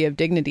worthy of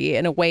dignity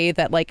in a way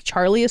that like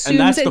Charlie assumes.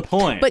 And that's the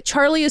point. But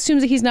Charlie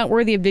assumes that he's not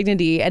worthy of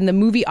dignity, and the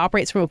movie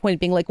operates from a point of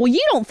being like, well,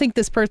 you don't think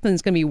this person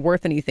is going to be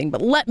worth anything, but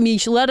let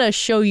us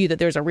show you that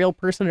there's a real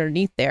person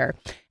underneath there.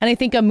 And I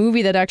think a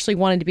movie that actually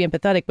wanted to be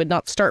empathetic would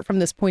not start from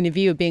this point of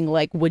view of being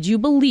like, would you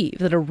believe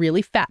that a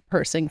really fat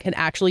person can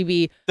actually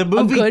be a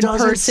good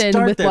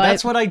person with there.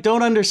 That's what I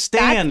don't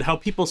understand, how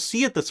people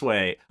see it this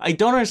way. I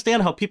don't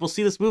understand how people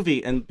see this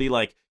movie and be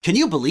like, can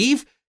you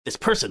believe this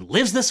person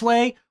lives this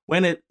way?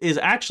 When it is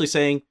actually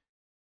saying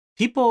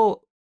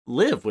people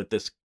live with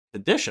this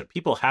condition.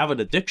 People have an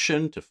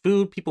addiction to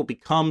food. People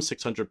become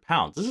 600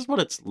 pounds. This is what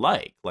it's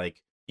like.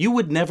 Like, you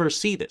would never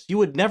see this. You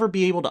would never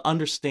be able to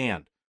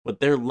understand what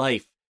their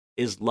life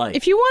is like.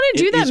 If you want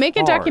to do that, make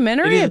a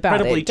documentary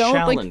about it. Don't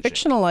like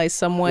fictionalize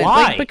someone.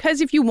 Why? Like,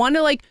 because if you want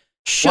to like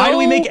show... Why do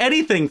we make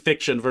anything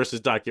fiction versus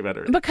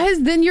documentary?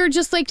 Because then you're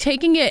just like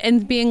taking it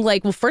and being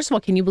like, well, first of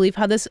all, can you believe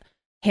how this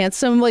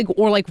handsome, like,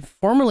 or like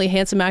formerly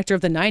handsome actor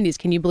of the 90s,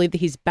 can you believe that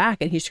he's back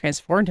and he's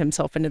transformed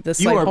himself into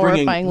this like horrifying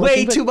looking... You are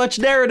bringing way too much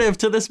narrative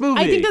to this movie.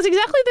 I think that's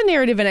exactly the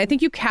narrative, and I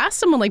think you cast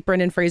someone like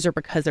Brendan Fraser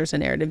because there's a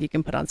narrative you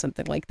can put on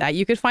something like that.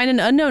 You could find an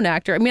unknown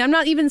actor. I mean, I'm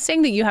not even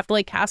saying that you have to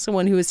like cast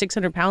someone who is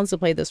 600 pounds to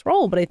play this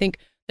role, but I think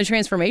the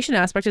transformation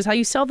aspect is how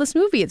you sell this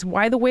movie. It's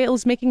why The Whale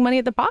is making money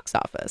at the box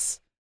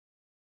office.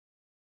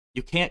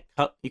 You can't.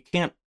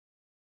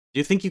 Do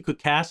you think you could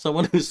cast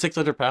someone who's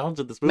 600 pounds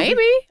in this movie?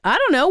 Maybe. I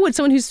don't know. Would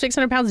someone who's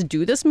 600 pounds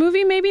do this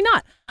movie? Maybe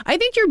not. I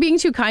think you're being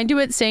too kind to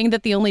it, saying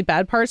that the only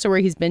bad parts are where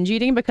he's binge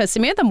eating, because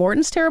Samantha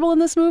Morton's terrible in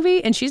this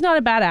movie, and she's not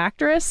a bad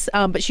actress,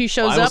 but she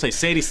shows up. I will say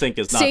Sadie Sink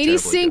is not Sadie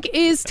Sink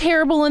is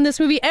terrible in this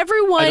movie.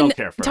 Everyone, I don't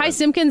care for Ty her.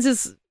 Simpkins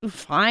is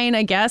fine,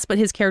 I guess, but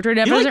his character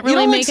doesn't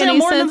really make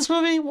any sense. In this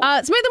movie?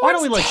 Samantha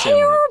Morton's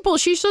terrible.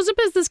 She shows up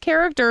as this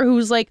character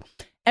who's like,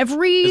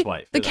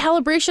 the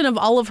calibration of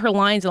all of her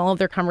lines and all of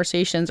their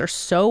conversations are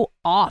so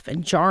off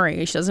and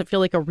jarring. She doesn't feel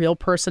like a real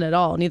person at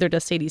all. Neither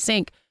does Sadie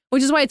Sink,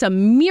 which is why it's a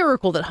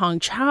miracle that Hong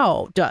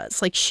Chow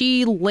does. Like,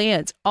 she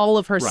lands all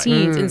of her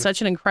scenes in such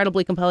an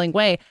incredibly compelling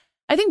way.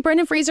 I think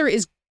Brendan Fraser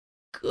is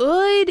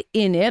good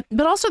in it,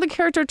 but also the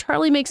character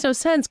Charlie makes no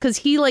sense, because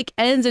he like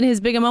ends in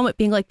his big moment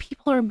being like,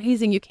 people are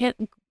amazing. You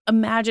can't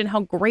imagine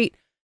how great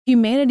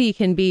humanity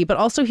can be, but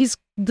also he's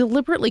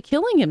deliberately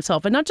killing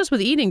himself, and not just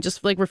with eating,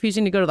 just like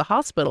refusing to go to the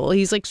hospital.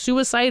 He's like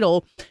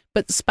suicidal,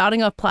 but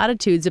spouting off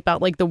platitudes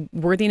about like the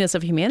worthiness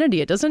of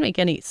humanity. It doesn't make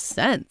any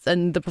sense,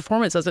 and the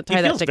performance doesn't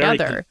tie that together.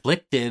 Very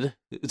conflicted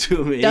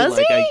to me. Does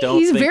like, he? I don't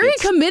he's think very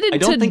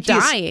committed to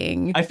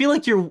dying. I feel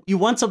like you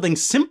want something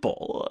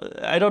simple.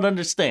 I don't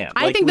understand.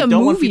 I like, think the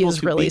movie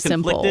is really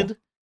simple.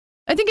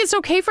 I think it's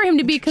okay for him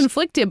to be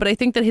conflicted, but I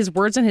think that his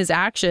words and his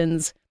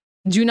actions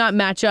do not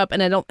match up,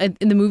 and and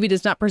the movie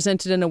does not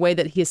present it in a way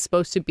that he is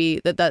supposed to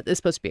be, that is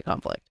supposed to be a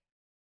conflict.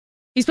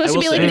 He's supposed to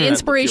be like an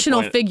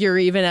inspirational figure,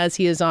 even as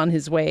he is on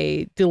his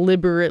way,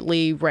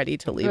 deliberately ready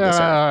to leave this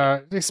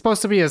earth. He's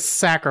supposed to be a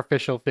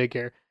sacrificial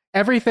figure.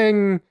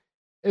 Everything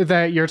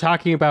that you're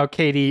talking about,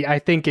 Katie, I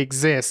think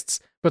exists,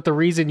 but the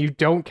reason you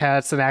don't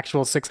cast an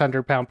actual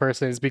 600-pound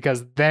person is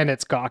because then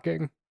it's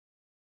gawking.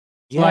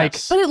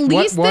 Yes. Like, but at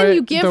least then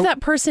you give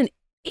that person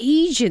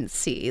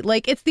agency.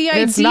 Like, it's the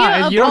idea it's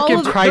not, of you don't all give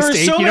of Christ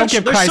you don't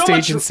give Christ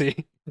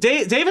agency.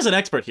 Dave is an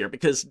expert here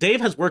because Dave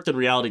has worked in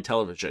reality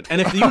television. And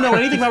if you know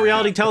anything about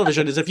reality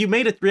television, is if you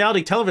made a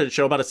reality television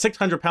show about a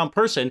 600-pound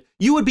person,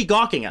 you would be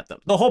gawking at them.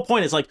 The whole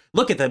point is like,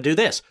 look at them do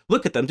this,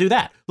 look at them do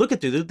that, look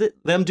at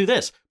them do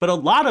this. But a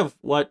lot of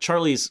what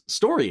Charlie's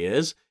story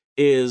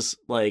is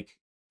like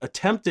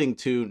attempting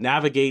to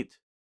navigate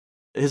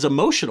his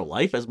emotional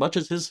life as much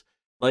as his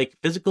like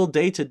physical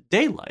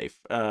day-to-day life.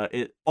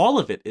 All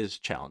of it is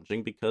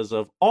challenging because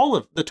of all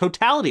of the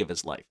totality of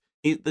his life.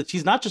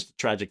 He's not just a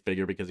tragic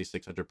figure because he's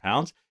 600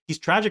 pounds. He's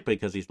tragic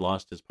because he's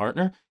lost his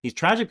partner. He's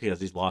tragic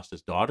because he's lost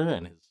his daughter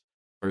and his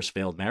first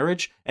failed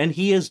marriage. And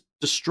he is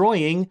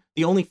destroying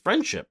the only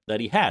friendship that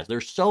he has.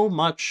 There's so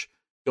much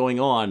going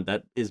on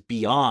that is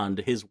beyond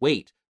his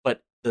weight.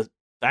 But the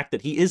fact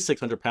that he is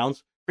 600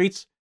 pounds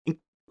creates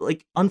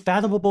like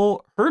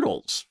unfathomable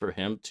hurdles for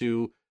him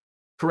to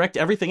correct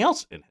everything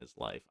else in his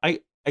life. I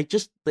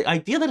just, the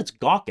idea that it's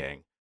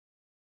gawking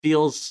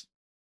feels...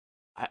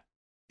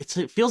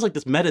 It feels like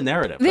this meta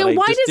narrative. Then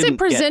why does it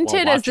present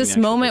it as this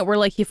moment where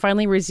like he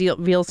finally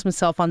reveals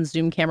himself on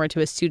Zoom camera to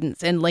his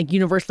students and like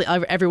universally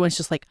everyone's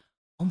just like,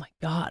 oh my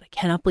God, I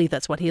cannot believe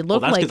that's what he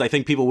looked that's like. Because I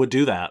think people would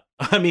do that.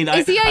 I mean,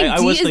 is I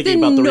was thinking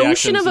about the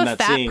notion of a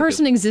fat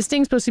person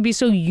existing supposed to be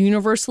so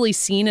universally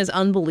seen as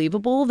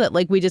unbelievable that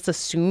like we just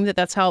assume that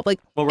that's how like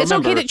it's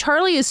okay that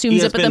Charlie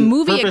assumes it, but the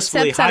movie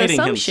accepts that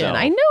assumption. Himself.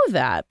 I know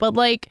that, but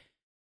like.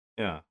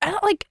 Yeah. I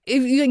don't like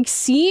if you like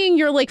seeing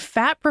your like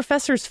fat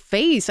professor's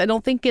face. I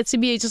don't think it's to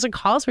be just a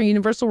cause for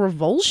universal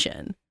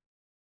revulsion.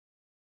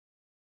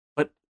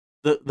 But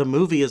the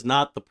movie is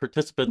not the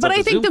participants. But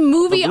I think the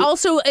movie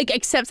also like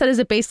accepts that as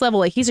a base level.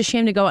 Like he's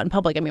ashamed to go out in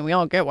public. I mean, we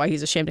all get why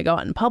he's ashamed to go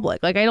out in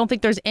public. Like I don't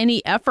think there's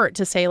any effort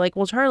to say like,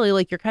 well, Charlie,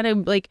 like you're kind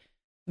of like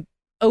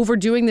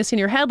overdoing this in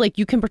your head. Like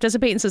you can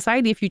participate in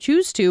society if you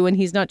choose to, and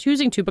he's not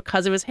choosing to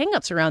because of his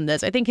hangups around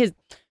this. I think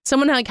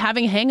someone like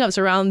having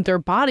hangups around their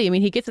body. I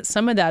mean, he gets at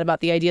some of that about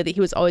the idea that he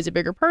was always a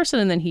bigger person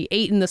and then he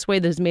ate in this way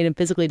that has made him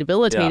physically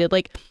debilitated. Yeah.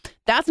 Like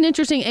that's an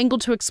interesting angle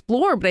to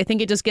explore, but I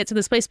think it just gets to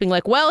this place being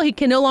like, well, he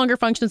can no longer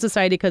function in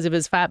society because of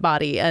his fat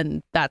body,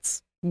 and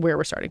that's where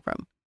we're starting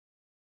from.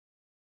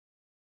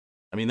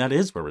 I mean, that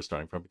is where we're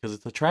starting from because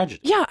it's a tragedy.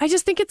 Yeah, I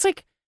just think it's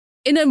like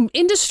in an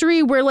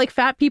industry where like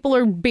fat people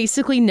are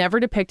basically never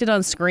depicted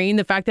on screen,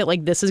 the fact that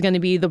like this is going to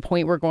be the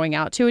point we're going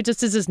out to, it just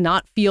does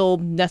not feel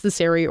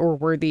necessary or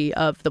worthy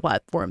of the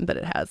platform that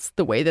it has,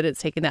 the way that it's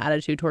taken the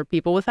attitude toward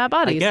people with fat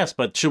bodies. I guess,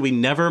 but should we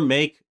never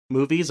make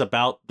movies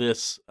about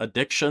this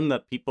addiction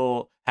that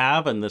people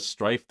have and this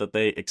strife that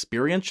they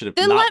experience? Should it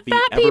then not be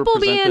ever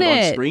presented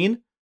on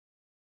screen?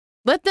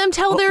 Let them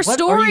tell their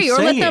story, or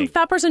let them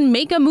fat person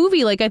make a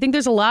movie. Like I think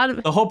there's a lot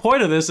of the whole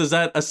point of this is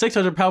that a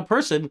 600-pound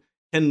person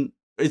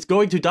is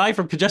going to die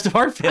from congestive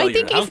heart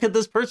failure. How could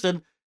this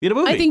person be in a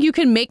movie? I think you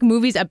can make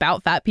movies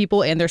about fat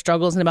people and their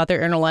struggles and about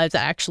their inner lives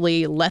that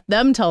actually let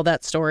them tell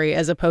that story,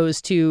 as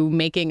opposed to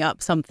making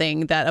up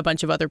something that a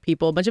bunch of other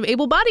people, a bunch of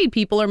able-bodied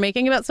people are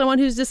making about someone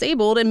who's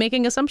disabled and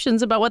making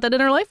assumptions about what that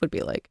inner life would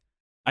be like.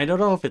 I don't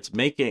know if it's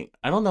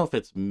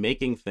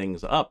making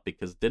things up,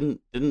 because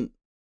didn't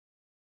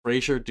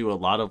Frasier do a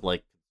lot of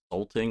like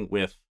consulting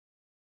with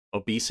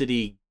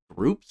obesity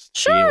groups?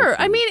 Sure.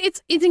 I mean,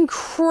 it's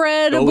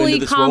incredibly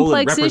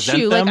complex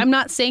issue. Like, I'm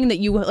not saying that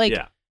you like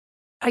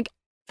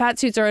fat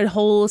suits are a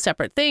whole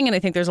separate thing, and I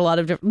think there's a lot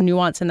of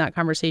nuance in that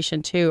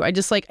conversation too. I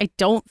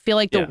don't feel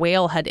like The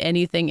Whale had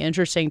anything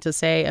interesting to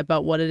say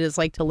about what it is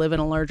like to live in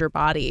a larger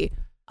body.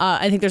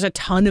 I think there's a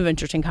ton of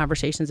interesting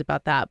conversations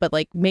about that, but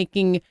like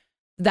making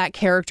that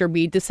character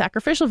be the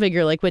sacrificial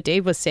figure, like what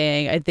Dave was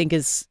saying, I think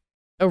is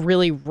a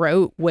really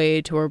rote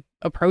way to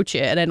approach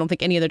it. And I don't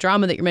think any of the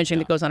drama that you're mentioning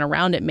that goes on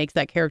around it makes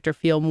that character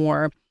feel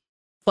more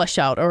fleshed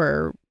out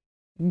or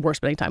worth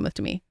spending time with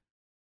to me.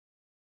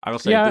 I will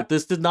say that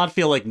this did not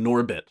feel like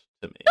Norbit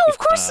to me. No, of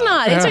course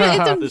not.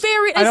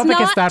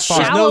 It's not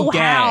shallow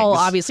Hal,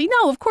 obviously.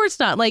 No, of course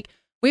not. Like,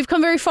 we've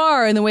come very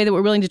far in the way that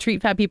we're willing to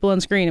treat fat people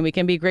on screen, and we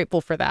can be grateful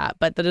for that.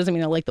 But that doesn't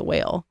mean I like The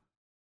Whale.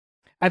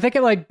 I think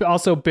it like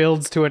also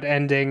builds to an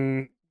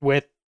ending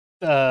with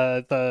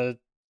the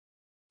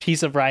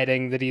piece of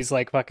writing that he's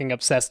like fucking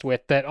obsessed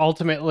with that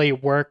ultimately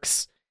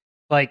works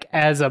like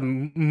as a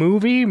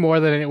movie more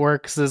than it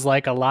works as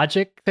like a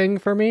logic thing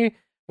for me.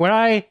 When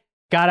I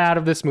got out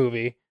of this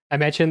movie, I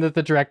mentioned that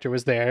the director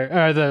was there,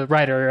 or the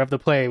writer of the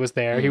play was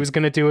there. He was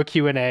going to do a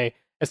Q&A.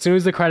 As soon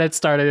as the credits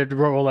started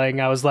rolling,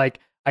 I was like,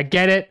 I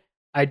get it.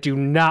 I do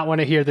not want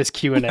to hear this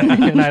Q&A.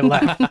 And I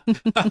left.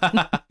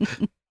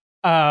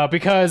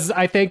 Because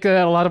I think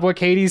that a lot of what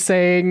Katie's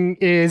saying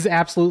is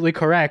absolutely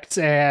correct.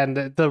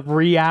 And the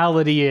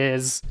reality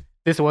is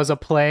this was a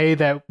play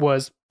that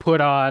was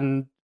put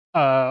on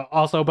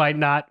also by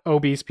not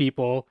obese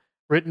people,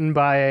 written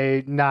by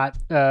a not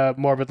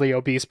morbidly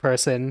obese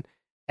person.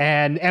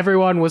 And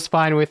everyone was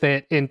fine with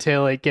it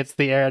until it gets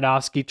the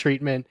Aronofsky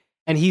treatment.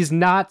 And he's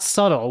not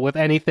subtle with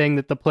anything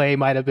that the play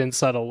might have been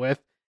subtle with.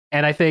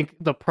 And I think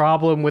the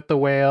problem with The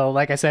Whale,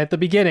 like I said at the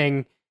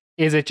beginning,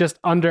 is it just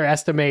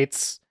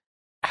underestimates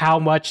how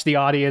much the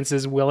audience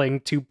is willing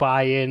to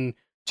buy in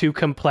to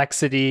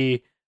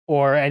complexity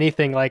or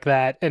anything like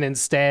that, and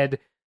instead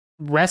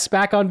rest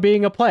back on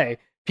being a play.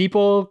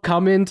 People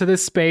come into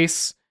this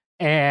space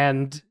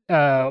and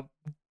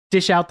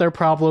dish out their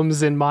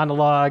problems in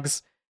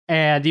monologues,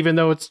 and even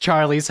though it's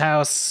Charlie's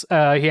house,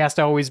 he has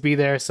to always be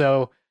there,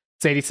 so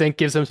Sadie Sink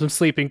gives him some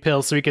sleeping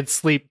pills so he could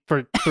sleep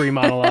for 3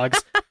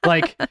 monologues.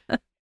 Like,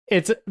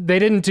 they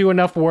didn't do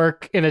enough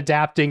work in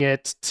adapting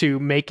it to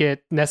make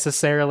it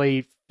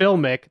necessarily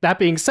filmic. That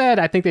being said,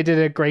 I think they did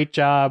a great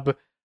job.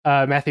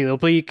 Matthew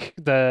LeBlanc,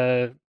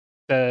 the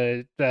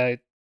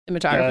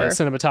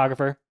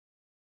cinematographer,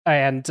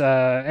 and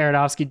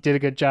Aronofsky did a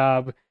good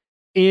job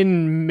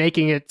in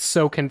making it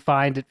so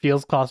confined it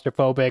feels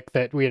claustrophobic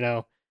that, you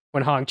know,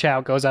 when Hong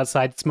Chow goes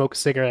outside to smoke a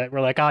cigarette,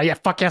 we're like, oh yeah,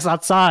 fuck yes,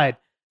 outside.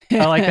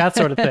 Like that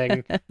sort of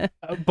thing.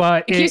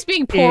 But it keeps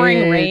being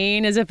pouring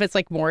rain as if it's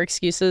like more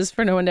excuses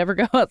for no one to ever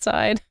go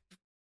outside.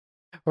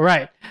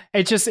 Right.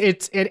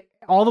 It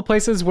all the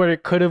places where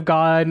it could have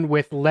gone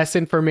with less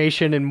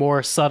information and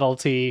more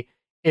subtlety,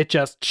 it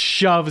just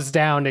shoves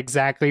down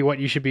exactly what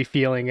you should be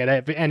feeling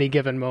at any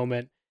given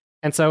moment.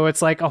 And so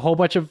it's like a whole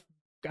bunch of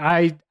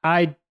I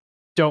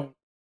don't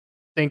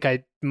think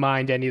I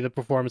mind any of the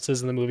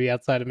performances in the movie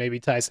outside of maybe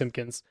Ty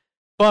Simpkins,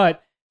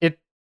 but it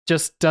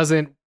just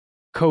doesn't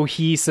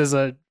cohese as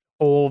a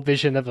whole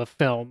vision of a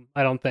film.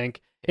 I don't think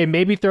it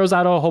maybe throws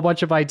out a whole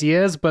bunch of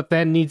ideas, but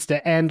then needs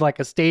to end like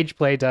a stage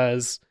play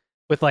does,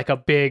 with like a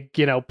big,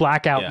 you know,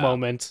 blackout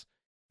moment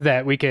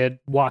that we could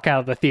walk out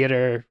of the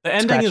theater. The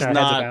ending is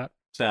not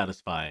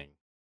satisfying.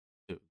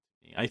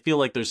 I feel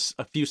like there's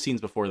a few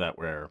scenes before that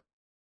where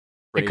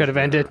it could have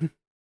ended.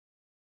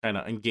 Kind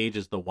of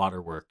engages the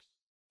waterworks,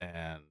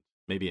 and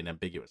maybe an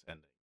ambiguous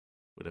ending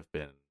would have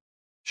been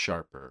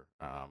sharper.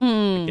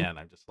 Again,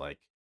 I'm just like,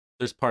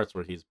 there's parts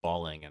where he's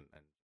bawling and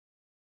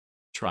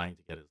trying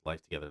to get his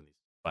life together in these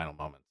final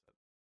moments.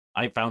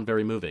 I found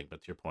very moving,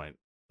 but to your point,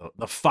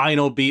 the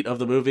final beat of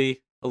the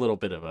movie, a little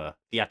bit of a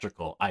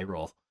theatrical eye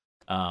roll.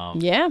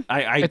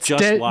 I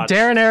just watched...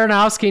 Darren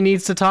Aronofsky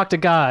needs to talk to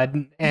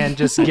God and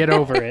just get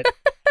over it,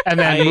 and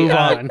then move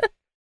on.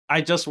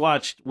 I just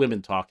watched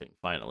Women Talking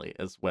finally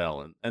as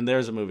well, and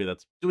there's a movie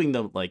that's doing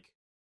the like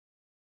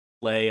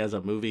play as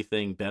a movie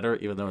thing better,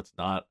 even though it's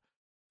not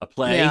a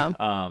play.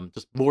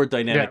 Just more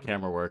dynamic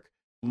camera work,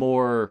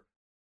 more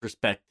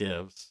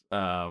perspectives,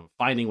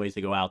 finding ways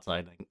to go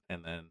outside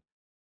and then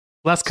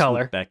less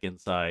color back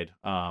inside.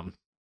 Well,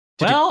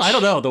 I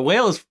don't know. The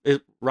Whale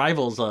it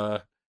rivals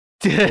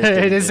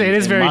it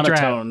is very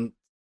monotone.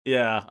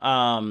 Yeah.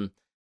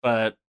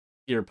 But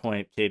your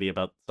point, Katie,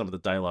 about some of the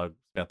dialogue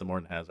Samantha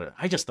Morton has,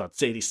 I just thought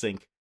Sadie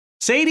Sink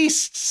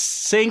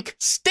stinks.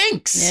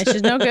 Yeah,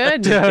 she's no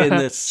good in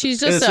this. She's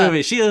just this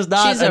movie. She is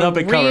not an up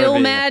and comer. Real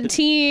mad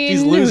teen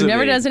who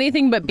never does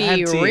anything but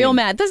be real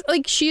mad. This,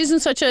 like, she's in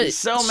such a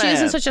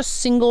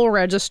single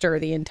register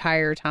the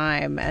entire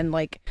time, and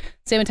like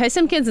same with Ty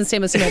Simpkins and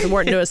same with Samantha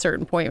Morton to a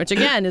certain point, which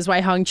again is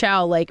why Hong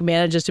Chow like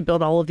manages to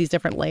build all of these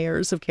different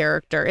layers of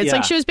character. It's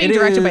like she was being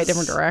directed by a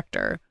different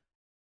director.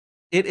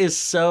 It is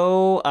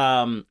so,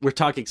 we're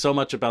talking so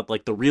much about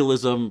like the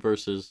realism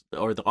versus,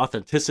 or the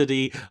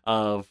authenticity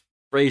of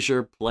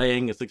Frasier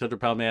playing a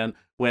 600-pound man,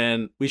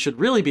 when we should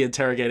really be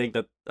interrogating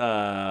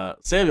that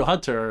Samuel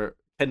Hunter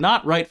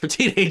cannot write for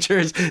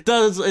teenagers.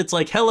 It's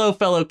like, hello,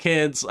 fellow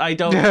kids.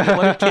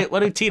 What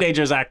do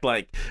teenagers act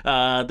like?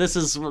 This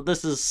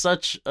is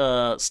such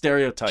a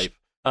stereotype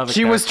of a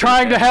She was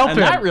trying to help him.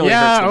 That really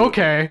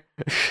okay.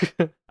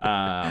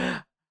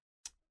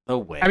 The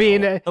Whale. I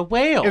mean, The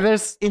Whale.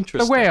 There's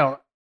interesting. The Whale.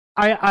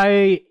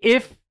 I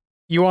if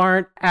you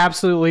aren't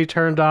absolutely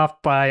turned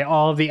off by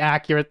all of the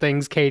accurate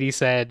things Katie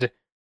said,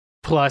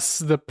 plus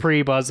the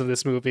pre-buzz of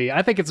this movie,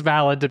 I think it's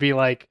valid to be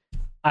like,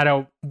 I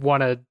don't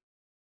want to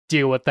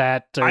deal with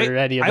that or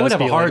any of those I would have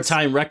feelings. a hard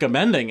time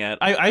recommending it.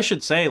 I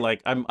should say,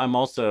 like, I'm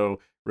also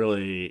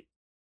really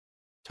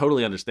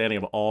totally understanding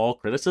of all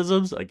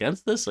criticisms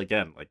against this.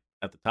 Again, like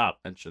at the top,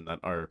 mentioned that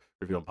our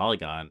review on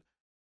Polygon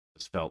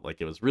just felt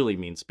like it was really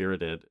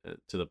mean-spirited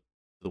to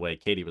the way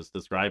Katie was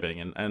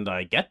describing, and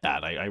I get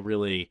that. I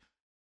really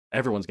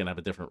everyone's going to have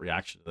a different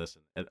reaction to this.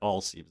 And it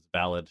all seems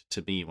valid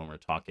to me when we're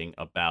talking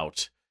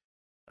about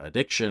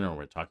addiction or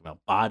we're talking about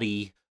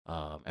body.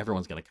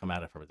 Everyone's going to come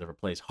at it from a different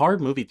place.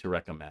 Hard movie to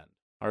recommend.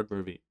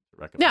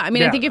 Yeah, I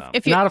mean, I think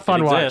if you're not a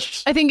fun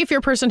watch. I think if you're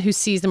a person who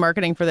sees the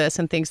marketing for this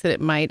and thinks that it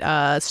might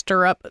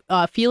stir up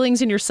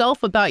feelings in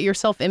yourself about your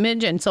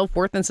self-image and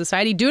self-worth in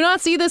society, do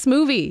not see this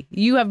movie.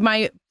 You have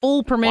my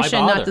full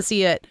permission not to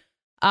see it.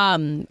 I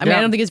mean, I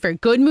don't think it's a very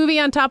good movie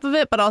on top of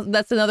it, but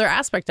that's another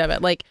aspect of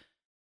it. Like,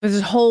 there's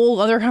a whole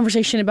other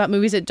conversation about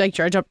movies that like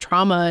dredge up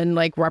trauma and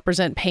like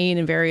represent pain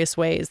in various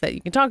ways that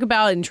you can talk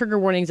about and trigger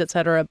warnings,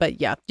 etc.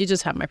 But yeah, you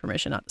just have my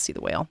permission not to see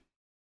The Whale.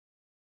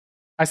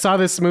 I saw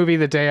this movie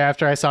the day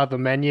after I saw The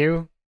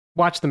Menu.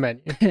 Watch The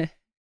Menu.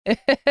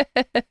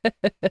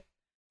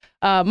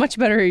 Much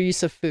better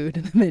use of food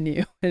in The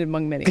Menu, and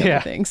among many other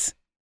things.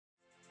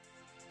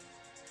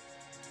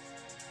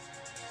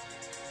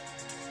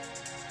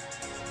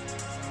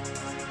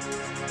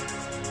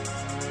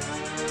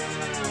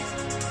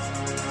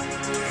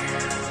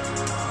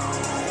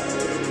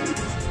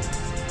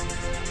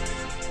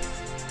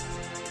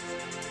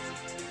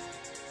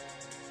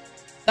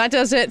 That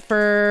does it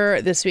for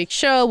this week's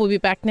show. We'll be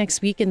back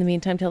next week. In the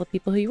meantime, tell the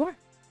people who you are.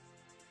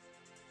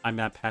 I'm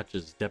Matt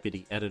Patches,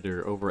 deputy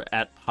editor over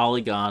at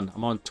Polygon.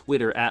 I'm on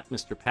Twitter at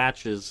Mr.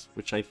 Patches,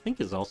 which I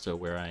think is also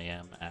where I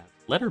am at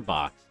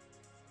Letterboxd.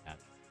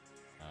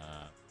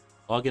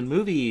 Log in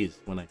movies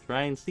when I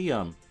try and see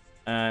them.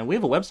 We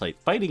have a website,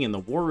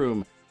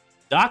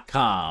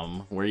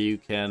 fightinginthewarroom.com, where you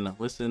can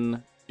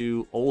listen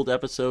to old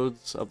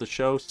episodes of the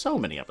show. So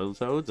many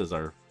episodes, as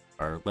our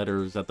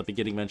letters at the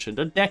beginning mentioned,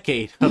 a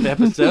decade of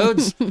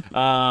episodes.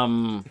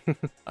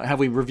 Have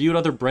we reviewed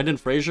other Brendan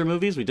Fraser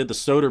movies? We did the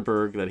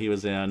Soderbergh that he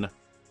was in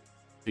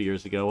 2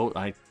 years ago.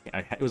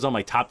 It was on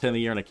my top 10 of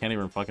the year, and I can't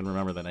even fucking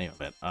remember the name of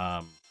it.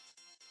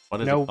 What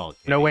is it called?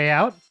 No Way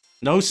Out?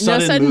 No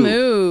Sudden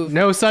Move.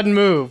 No Sudden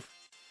Move.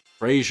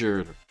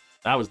 Frasier.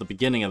 That was the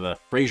beginning of the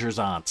Frasier's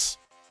aunts.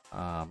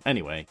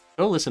 Anyway,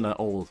 go listen to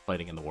old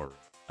Fighting in the War Room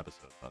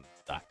episodes on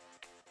Doc.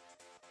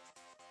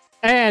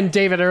 And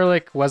David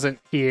Ehrlich wasn't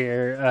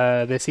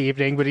here this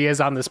evening, but he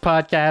is on this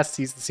podcast.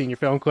 He's the senior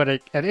film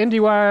critic at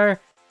IndieWire.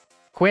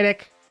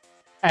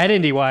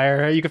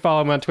 You can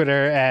follow him on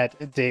Twitter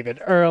at David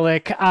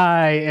Ehrlich.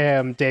 I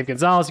am Dave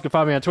Gonzalez. You can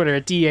follow me on Twitter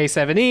at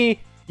DA7E.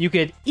 You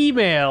could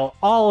email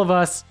all of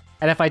us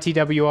at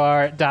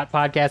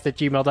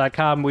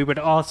fitwr.podcast@gmail.com. We would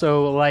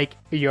also like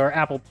your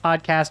Apple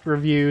Podcast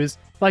reviews,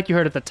 like you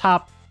heard at the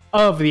top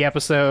of the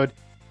episode.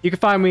 You can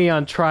find me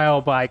on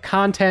Trial by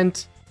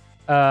Content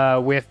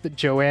with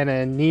Joanna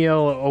and Neil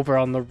over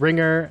on the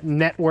Ringer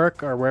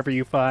Network or wherever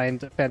you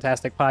find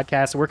fantastic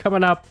podcasts. We're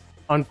coming up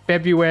on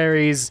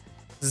February's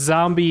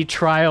Zombie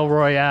Trial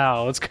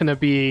Royale. It's going to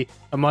be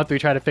a month we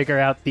try to figure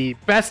out the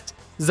best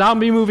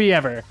zombie movie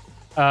ever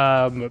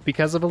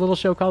because of a little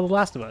show called The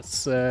Last of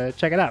Us.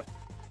 Check it out.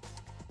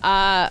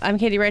 I'm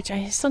Katie Rich.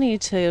 I still need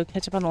to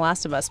catch up on The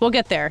Last of Us. We'll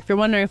get there. If you're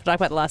wondering if we'll talk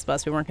about The Last of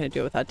Us, we weren't going to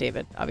do it without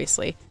David,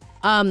 obviously.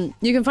 You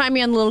can find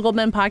me on the Little Gold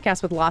Men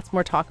podcast with lots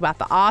more talk about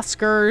the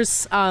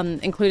Oscars,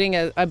 including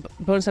a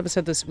bonus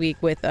episode this week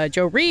with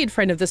Joe Reed,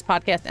 friend of this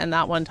podcast, and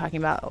that one talking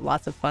about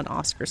lots of fun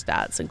Oscar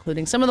stats,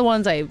 including some of the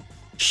ones I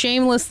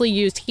shamelessly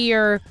used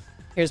here.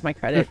 Here's my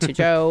credit to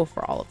Joe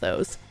for all of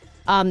those.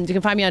 You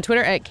can find me on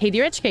Twitter at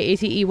KDRich,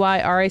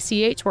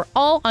 KATEYRICH. We're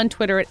all on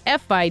Twitter at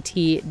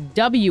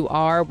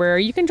FITWR, where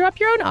you can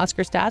drop your own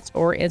Oscar stats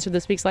or answer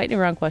this week's lightning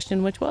round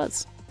question, which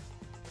was...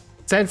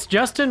 Since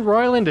Justin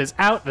Roiland is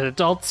out at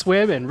Adult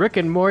Swim and Rick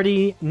and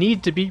Morty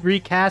need to be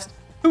recast,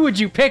 who would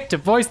you pick to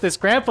voice this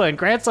grandpa and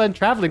grandson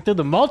traveling through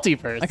the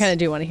multiverse? I kind of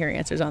do want to hear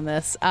answers on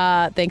this.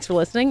 Thanks for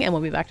listening, and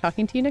we'll be back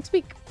talking to you next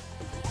week.